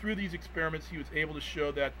 Through these experiments, he was able to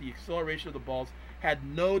show that the acceleration of the balls had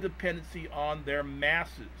no dependency on their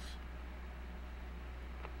masses.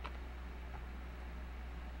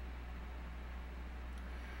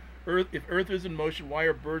 If Earth is in motion, why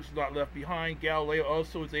are birds not left behind? Galileo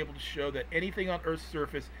also was able to show that anything on Earth's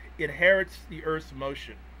surface inherits the Earth's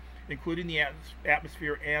motion, including the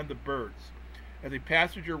atmosphere and the birds. As a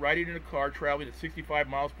passenger riding in a car traveling at 65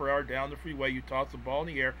 miles per hour down the freeway, you toss a ball in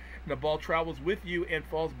the air, and the ball travels with you and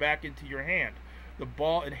falls back into your hand. The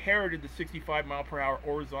ball inherited the 65 mile per hour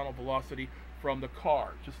horizontal velocity from the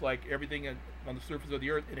car, just like everything on the surface of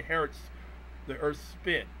the Earth inherits the Earth's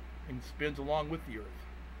spin and spins along with the Earth.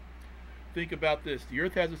 Think about this. The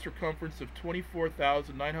Earth has a circumference of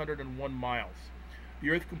 24,901 miles. The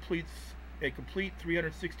Earth completes a complete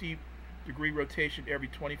 360-degree rotation every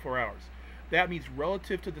 24 hours. That means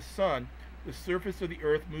relative to the Sun, the surface of the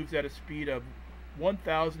Earth moves at a speed of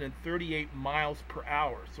 1,038 miles per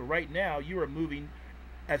hour. So right now, you are moving,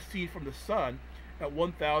 as seen from the Sun, at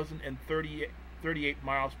 1,038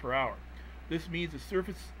 miles per hour. This means the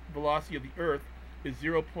surface velocity of the Earth is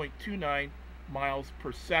 0.29 miles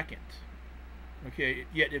per second. Okay,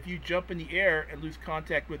 yet if you jump in the air and lose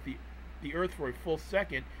contact with the Earth for a full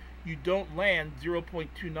second, you don't land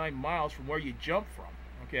 0.29 miles from where you jumped from.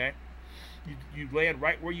 Okay, you land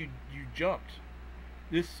right where you jumped.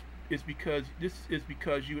 This is because you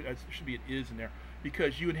should be an is in there,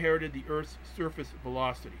 because you inherited the Earth's surface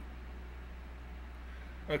velocity.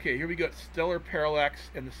 Okay, here we got stellar parallax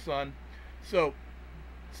and the Sun. So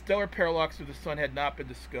stellar parallax of the Sun had not been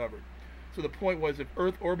discovered. So the point was, if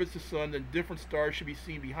Earth orbits the Sun, then different stars should be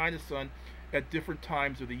seen behind the Sun at different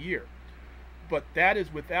times of the year. But that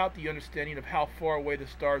is without the understanding of how far away the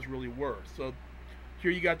stars really were. So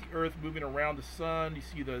here you got the Earth moving around the Sun. You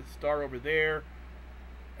see the star over there,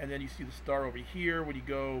 and then you see the star over here. When you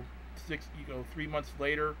go 3 months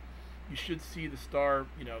later, you should see the star.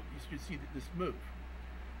 You should see this move.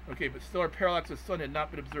 Okay, but stellar parallax of the Sun had not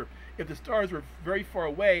been observed. If the stars were very far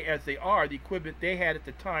away, as they are, the equipment they had at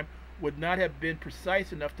the time would not have been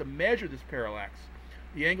precise enough to measure this parallax.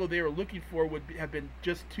 The angle they were looking for would have been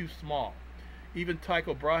just too small. Even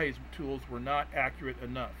Tycho Brahe's tools were not accurate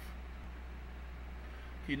enough.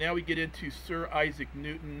 Okay, now we get into Sir Isaac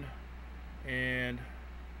Newton, and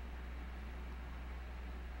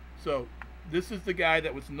so this is the guy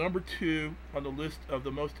that was number 2 on the list of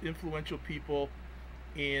the most influential people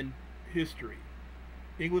in history.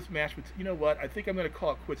 English mathematician. You know what? I think I'm going to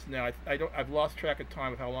call it quits now. I've lost track of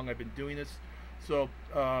time with how long I've been doing this. So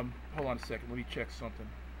hold on a second. Let me check something.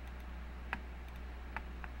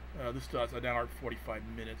 This does an hour and 45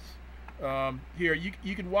 minutes. Here,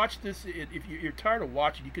 you can watch this. If you're tired of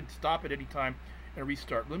watching, you can stop at any time and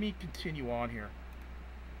restart. Let me continue on here.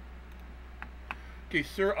 Okay,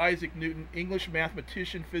 Sir Isaac Newton, English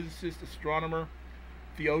mathematician, physicist, astronomer,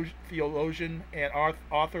 theologian, and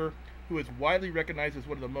author, who is widely recognized as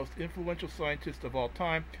one of the most influential scientists of all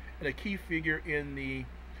time and a key figure in the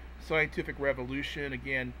scientific revolution.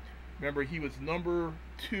 Again, remember, he was number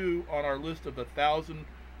 2 on our list of the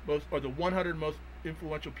 100 most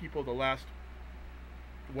influential people of the last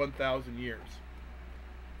 1,000 years.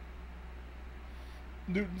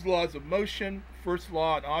 Newton's laws of motion. First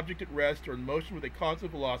law: an object at rest or in motion with a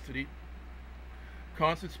constant velocity,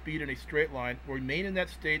 constant speed in a straight line will remain in that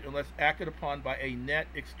state unless acted upon by a net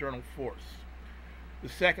external force. The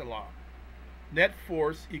second law: net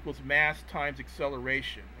force equals mass times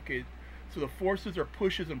acceleration. Okay, so the forces are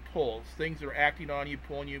pushes and pulls, things that are acting on you,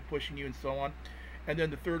 pulling you, pushing you, and so on. And then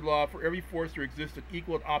the third law: for every force there exists an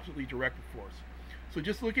equal and oppositely directed force. So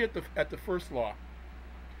just looking at the first law,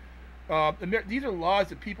 these are laws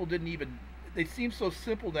that people didn't even, they seem so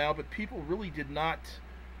simple now, but people really did not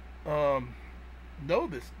know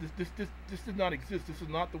this. This did not exist. This is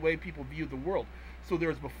not the way people viewed the world. So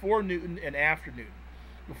there's before Newton and after Newton.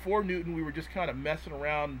 Before Newton, we were just kind of messing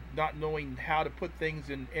around, not knowing how to put things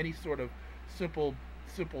in any sort of simple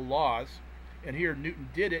laws. And here Newton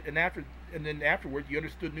did it, and then afterwards you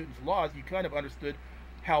understood Newton's laws. You kind of understood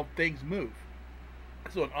how things move.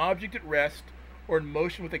 So an object at rest or in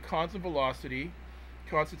motion with a constant velocity,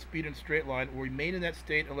 constant speed in a straight line, will remain in that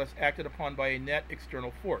state unless acted upon by a net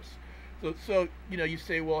external force. So you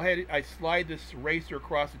say, well, hey, I slide this eraser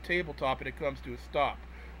across the tabletop and it comes to a stop.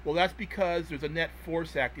 Well, that's because there's a net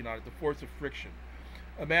force acting on it, the force of friction.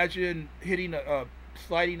 Imagine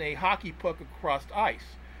sliding a hockey puck across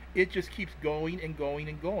ice. It just keeps going and going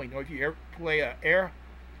and going. Or if you play air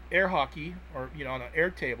hockey, or on an air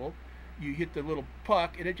table, you hit the little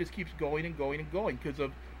puck, and it just keeps going and going and going because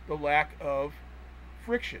of the lack of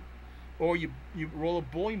friction. Or you roll a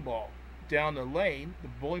bowling ball down the lane, the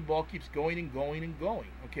bowling ball keeps going and going and going,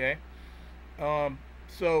 okay?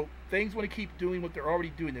 So things want to keep doing what they're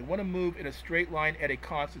already doing. They want to move in a straight line at a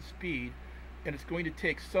constant speed, and it's going to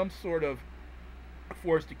take some sort of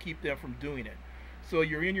force to keep them from doing it. So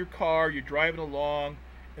you're in your car, you're driving along,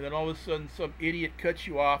 and then all of a sudden some idiot cuts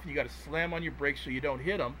you off, and you got to slam on your brakes so you don't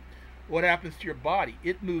hit them. What happens to your body?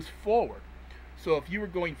 It moves forward. So if you were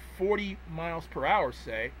going 40 miles per hour,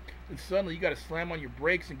 say, and suddenly you got to slam on your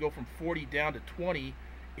brakes and go from 40 down to 20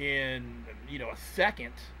 in, a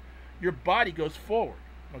second, your body goes forward.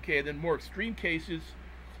 Okay, then more extreme cases,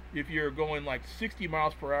 if you're going like 60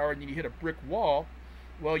 miles per hour and then you hit a brick wall,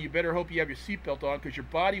 well, you better hope you have your seatbelt on, because your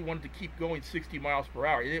body wanted to keep going 60 miles per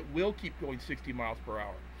hour, and it will keep going 60 miles per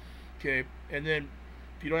hour. Okay, and then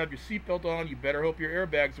if you don't have your seatbelt on, you better hope your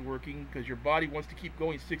airbags are working, because your body wants to keep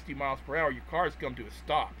going 60 miles per hour. Your car has come to a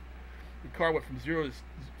stop. The car went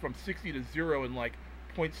from 60 to 0 in like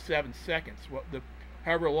 0.7 seconds. Well,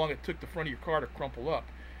 however long it took the front of your car to crumple up.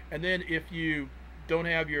 And then if you don't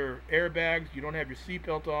have your airbags, you don't have your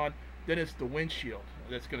seatbelt on, then it's the windshield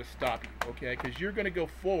that's going to stop you, okay? Because you're going to go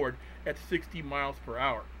forward at 60 miles per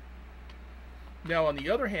hour. Now, on the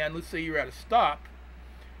other hand, let's say you're at a stop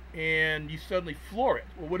and you suddenly floor it.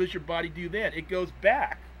 Well, what does your body do then? It goes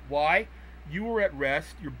back. Why? You were at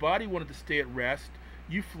rest. Your body wanted to stay at rest.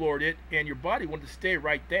 You floored it, and your body wanted to stay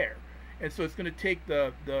right there. And so it's going to take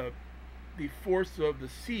the force of the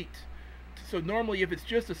seat. So normally, if it's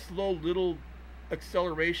just a slow little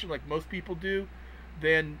acceleration like most people do,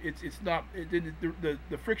 then it's not.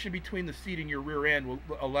 The friction between the seat and your rear end will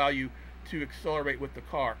allow you to accelerate with the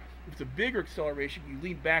car. If it's a bigger acceleration, you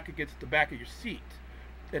lean back against the back of your seat,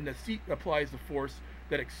 and the seat applies the force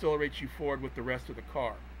that accelerates you forward with the rest of the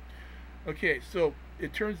car. Okay, so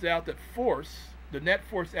it turns out that force, the net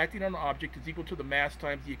force acting on an object, is equal to the mass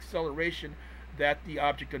times the acceleration that the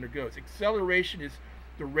object undergoes. Acceleration is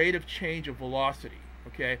the rate of change of velocity,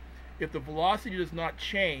 okay? If the velocity does not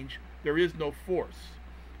change, there is no force.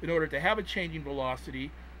 In order to have a changing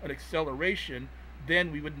velocity, an acceleration,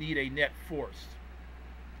 then we would need a net force.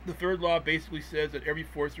 The third law basically says that every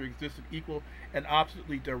force there exists an equal and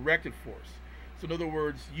oppositely directed force. So in other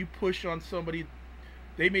words, you push on somebody,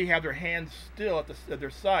 they may have their hands still at their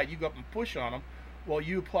side, you go up and push on them, well,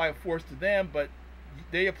 you apply a force to them, but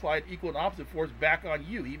they applied equal and opposite force back on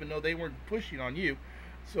you, even though they weren't pushing on you.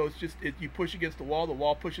 So it's just, if you push against the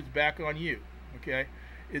wall pushes back on you, okay?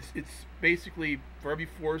 It's basically, for every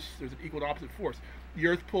force, there's an equal and opposite force. The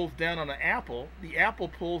earth pulls down on an apple, the apple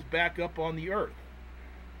pulls back up on the earth.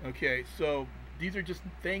 Okay, so these are just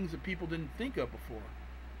things that people didn't think of before.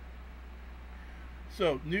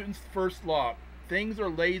 So Newton's first law, things are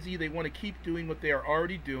lazy, they want to keep doing what they are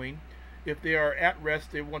already doing. If they are at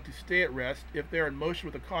rest, they want to stay at rest. If they are in motion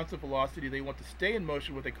with a constant velocity, they want to stay in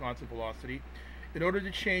motion with a constant velocity. In order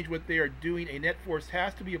to change what they are doing, a net force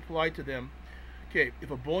has to be applied to them. Okay,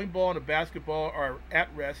 if a bowling ball and a basketball are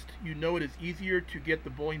at rest, you know it is easier to get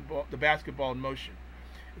the basketball in motion.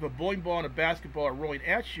 If a bowling ball and a basketball are rolling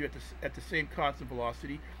at you at the same constant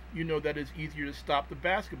velocity, you know that it is easier to stop the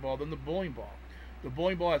basketball than the bowling ball. The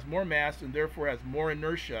bowling ball has more mass and therefore has more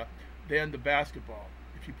inertia than the basketball.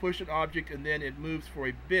 If you push an object and then it moves for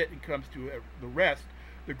a bit and comes to the rest,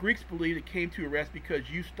 the Greeks believed it came to a rest because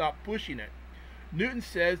you stopped pushing it. Newton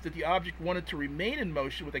says that the object wanted to remain in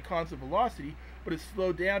motion with a constant velocity, but it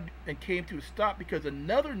slowed down and came to a stop because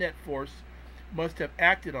another net force must have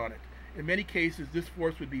acted on it. In many cases, this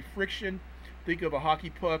force would be friction. Think of a hockey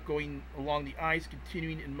puck going along the ice,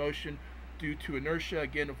 continuing in motion due to inertia.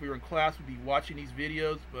 Again, if we were in class, we'd be watching these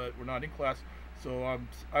videos, but we're not in class, so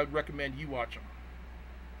I'd recommend you watch them.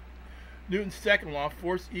 Newton's second law,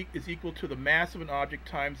 force is equal to the mass of an object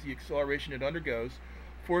times the acceleration it undergoes.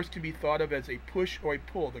 Force can be thought of as a push or a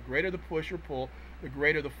pull. The greater the push or pull, the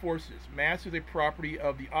greater the force is. Mass is a property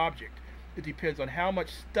of the object. It depends on how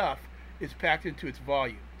much stuff is packed into its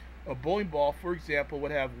volume. A bowling ball, for example,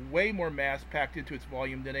 would have way more mass packed into its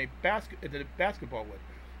volume than a basketball would.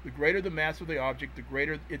 The greater the mass of the object, the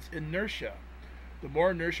greater its inertia. The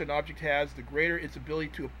more inertia an object has, the greater its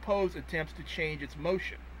ability to oppose attempts to change its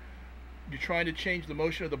motion. You're trying to change the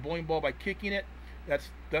motion of the bowling ball by kicking it,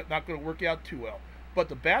 that's not going to work out too well. But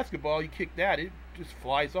the basketball, you kick that, it just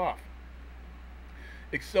flies off.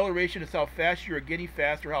 Acceleration is how fast you are getting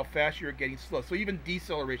fast or how fast you are getting slow. So even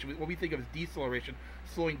deceleration, what we think of as deceleration,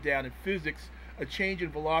 slowing down in physics, a change in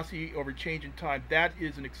velocity over change in time, that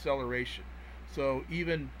is an acceleration. So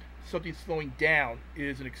even something slowing down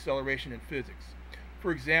is an acceleration in physics.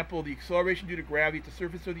 For example, the acceleration due to gravity at the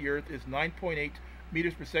surface of the Earth is 9.8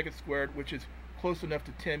 meters per second squared, which is close enough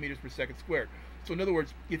to 10 meters per second squared. So in other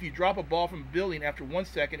words, if you drop a ball from a building, after 1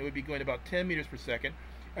 second, it would be going about 10 meters per second.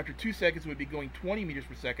 After 2 seconds, it would be going 20 meters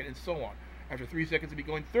per second, and so on. After 3 seconds, it would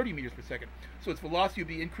be going 30 meters per second. So its velocity would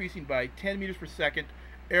be increasing by 10 meters per second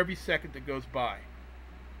every second that goes by.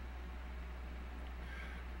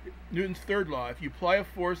 Newton's third law: if you apply a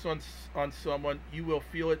force on someone, you will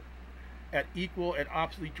feel it at equal and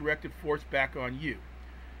oppositely directed force back on you.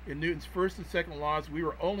 In Newton's first and second laws, we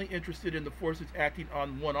were only interested in the forces acting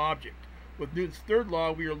on one object. With Newton's third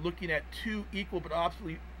law, we are looking at two equal but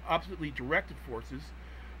oppositely directed forces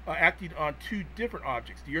acting on two different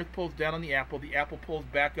objects. The Earth pulls down on the apple pulls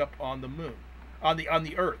back up on the moon, on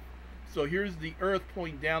the Earth. So here's the Earth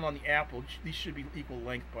pulling down on the apple. These should be equal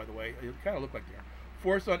length, by the way. They kind of look like they are.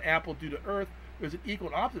 Force on apple due to Earth. There's an equal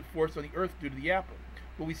and opposite force on the Earth due to the apple.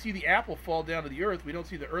 When we see the apple fall down to the Earth, we don't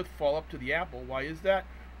see the Earth fall up to the apple. Why is that?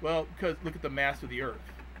 Well, because look at the mass of the Earth.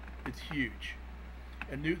 It's huge.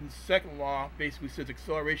 And Newton's second law basically says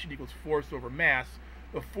acceleration equals force over mass.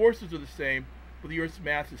 The forces are the same, but the Earth's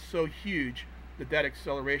mass is so huge that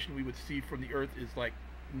acceleration we would see from the Earth is like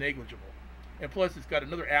negligible. And plus, it's got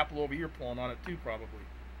another apple over here pulling on it too, probably.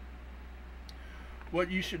 What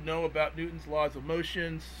you should know about Newton's laws of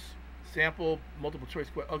motion. Sample, multiple choice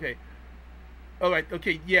question. Okay. All right.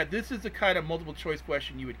 Okay. Yeah, this is the kind of multiple choice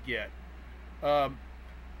question you would get.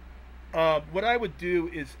 What I would do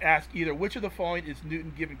is ask either which of the following is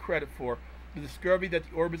Newton given credit for: the discovery that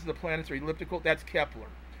the orbits of the planets are elliptical, that's Kepler.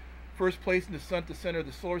 First place in the sun at the center of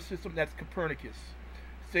the solar system, that's Copernicus.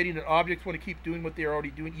 Stating that objects want to keep doing what they are already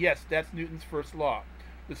doing, yes, that's Newton's first law.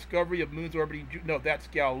 Discovery of moons orbiting Jupiter, no, that's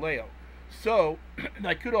Galileo. So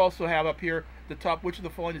I could also have up here the top which of the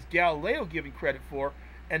following is Galileo given credit for,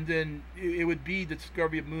 and then it would be the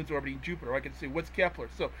discovery of moons orbiting Jupiter. I can say what's Kepler.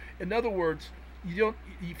 So in other words,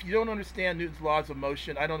 if you don't understand Newton's laws of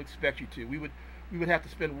motion, I don't expect you to. We would have to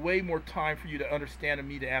spend way more time for you to understand and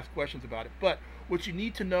me to ask questions about it. But what you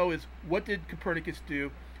need to know is, what did Copernicus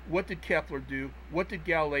do? What did Kepler do? What did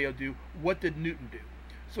Galileo do? What did Newton do?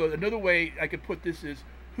 So another way I could put this is,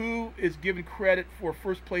 who is given credit for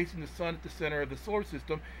first place in the sun at the center of the solar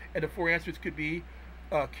system? And the four answers could be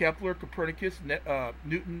Kepler, Copernicus,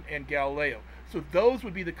 Newton, and Galileo. So those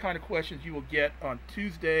would be the kind of questions you will get on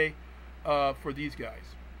Tuesday for these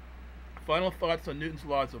guys. Final thoughts on Newton's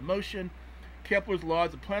laws of motion. Kepler's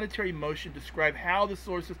laws of planetary motion describe how the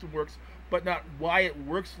solar system works, but not why it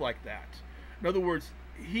works like that. In other words,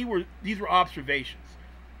 these were observations.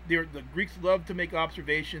 The Greeks loved to make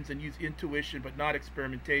observations and use intuition, but not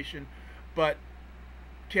experimentation. But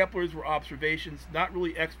Kepler's were observations, not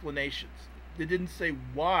really explanations. They didn't say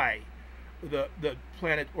why the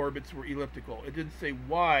planet orbits were elliptical. It didn't say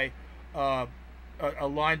why a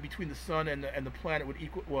line between the sun and the planet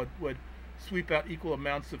would sweep out equal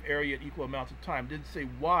amounts of area at equal amounts of time. It didn't say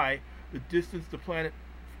why the distance the planet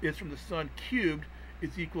is from the sun cubed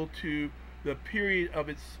is equal to the period of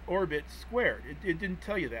its orbit squared. It didn't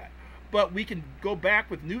tell you that. But we can go back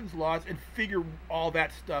with Newton's laws and figure all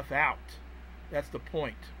that stuff out. That's the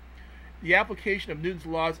point. The application of Newton's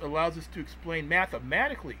laws allows us to explain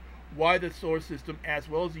mathematically why the solar system, as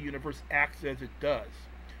well as the universe, acts as it does.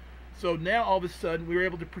 So now all of a sudden we were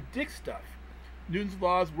able to predict stuff. Newton's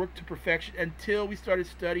laws worked to perfection until we started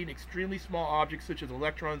studying extremely small objects such as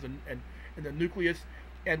electrons and the nucleus,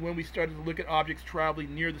 and when we started to look at objects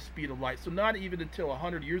traveling near the speed of light. So not even until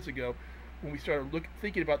 100 years ago, when we started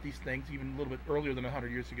thinking about these things, even a little bit earlier than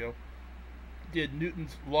 100 years ago, did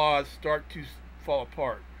Newton's laws start to fall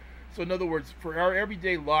apart. So in other words, for our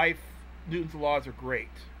everyday life, Newton's laws are great.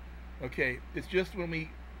 Okay, it's just when we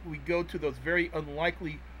go to those very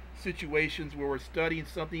unlikely situations where we're studying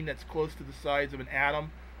something that's close to the size of an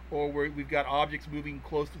atom, or where we've got objects moving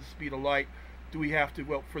close to the speed of light, do we have to,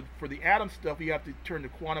 well, for the atom stuff, we have to turn to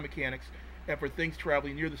quantum mechanics, and for things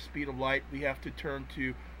traveling near the speed of light, we have to turn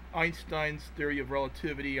to Einstein's theory of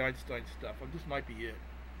relativity, Einstein stuff. This might be it.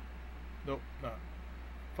 Nope, not.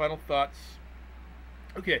 Final thoughts.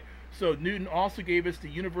 Okay, so Newton also gave us the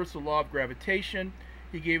universal law of gravitation.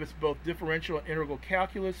 He gave us both differential and integral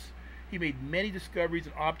calculus. He made many discoveries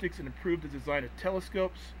in optics and improved the design of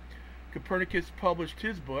telescopes. Copernicus published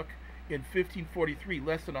his book in 1543.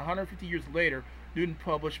 Less than 150 years later, Newton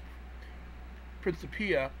published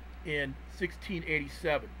Principia in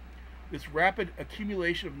 1687. This rapid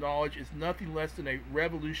accumulation of knowledge is nothing less than a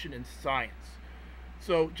revolution in science.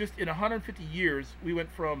 So just in 150 years, we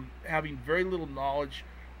went from having very little knowledge,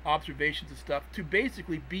 observations and stuff, to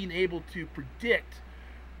basically being able to predict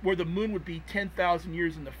where the moon would be 10,000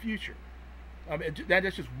 years in the future.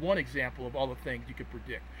 That's just one example of all the things you could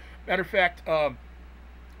predict. Matter of fact,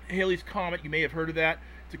 Halley's Comet, you may have heard of that.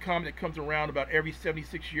 It's a comet that comes around about every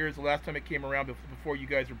 76 years. The last time it came around before you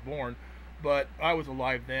guys were born, but I was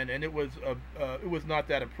alive then, and it was not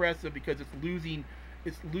that impressive because it's losing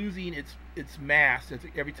its mass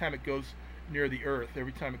every time it goes near the Earth.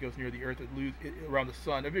 Every time it goes near the Earth, around the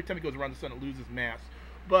sun. Every time it goes around the sun, it loses mass.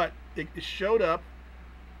 But it showed up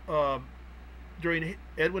during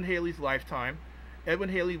Edwin Halley's lifetime. Edwin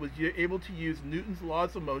Halley was able to use Newton's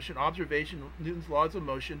laws of motion, Newton's laws of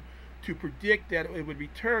motion, to predict that it would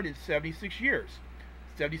return in 76 years.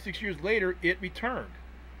 76 years later, it returned.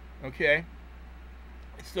 Okay?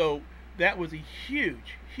 So that was a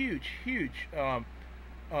huge, oh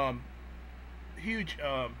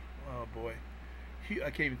boy. I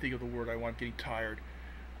can't even think of the word I want, I'm getting tired.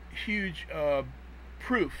 Huge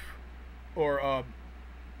proof, or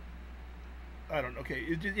I don't know.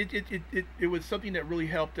 Okay, it was something that really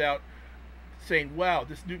helped out, saying, wow,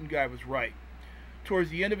 this Newton guy was right.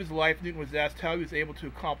 Towards the end of his life, Newton was asked how he was able to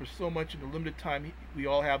accomplish so much in the limited time we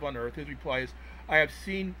all have on Earth. His reply is, I have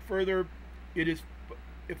seen further, it is,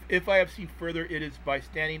 if I have seen further, it is by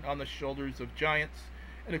standing on the shoulders of giants.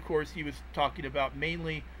 And of course, he was talking about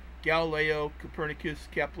mainly Galileo, Copernicus,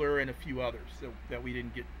 Kepler, and a few others that we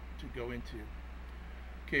didn't get to go into.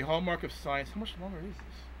 Okay, hallmark of science. How much longer is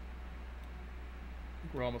this? I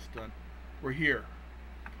think we're almost done. We're here.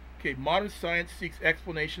 Okay, modern science seeks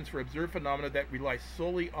explanations for observed phenomena that rely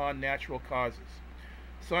solely on natural causes.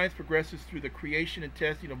 Science progresses through the creation and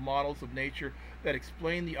testing of models of nature that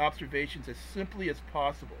explain the observations as simply as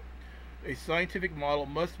possible. A scientific model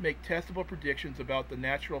must make testable predictions about the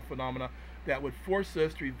natural phenomena that would force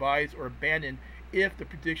us to revise or abandon if the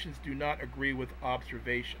predictions do not agree with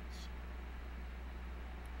observations.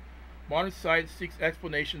 Modern science seeks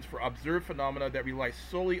explanations for observed phenomena that rely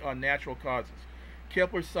solely on natural causes.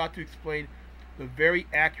 Kepler sought to explain the very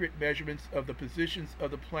accurate measurements of the positions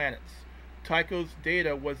of the planets. Tycho's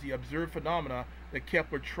data was the observed phenomena that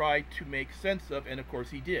Kepler tried to make sense of, and of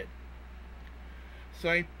course he did.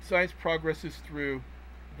 Science progresses through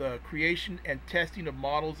the creation and testing of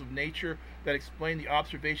models of nature that explain the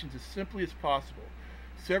observations as simply as possible.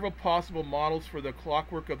 Several possible models for the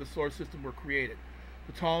clockwork of the solar system were created.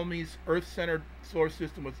 Ptolemy's Earth-centered solar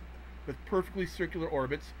system was with perfectly circular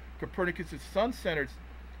orbits, Copernicus' sun-centered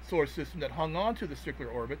solar system that hung on to the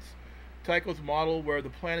circular orbits, Tycho's model where the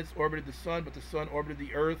planets orbited the sun but the sun orbited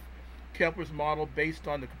the Earth, Kepler's model based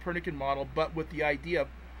on the Copernican model but with the idea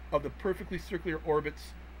of the perfectly circular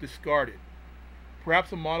orbits discarded.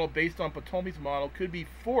 Perhaps a model based on Ptolemy's model could be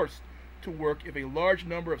forced to work if a large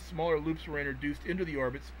number of smaller loops were introduced into the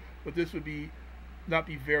orbits, but this would not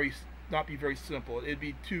be very simple. It'd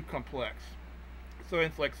be too complex.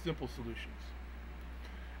 Science likes simple solutions.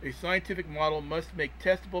 A scientific model must make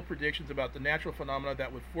testable predictions about the natural phenomena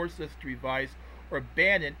that would force us to revise or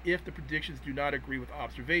abandon if the predictions do not agree with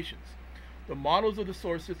observations. The models of the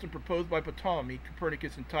solar system proposed by Ptolemy,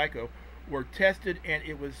 Copernicus, and Tycho were tested, and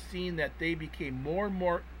it was seen that they became more and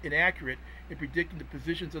more inaccurate in predicting the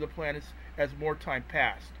positions of the planets as more time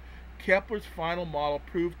passed. Kepler's final model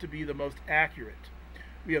proved to be the most accurate.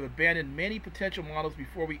 We have abandoned many potential models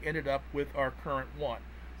before we ended up with our current one.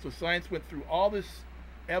 So science went through all this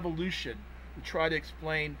evolution to try to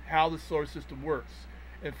explain how the solar system works,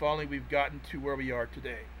 and finally we've gotten to where we are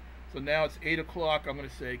today. So now it's 8 o'clock. I'm going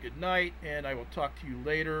to say good night, and I will talk to you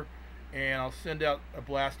later, and I'll send out a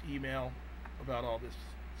blast email about all this.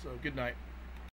 So good night.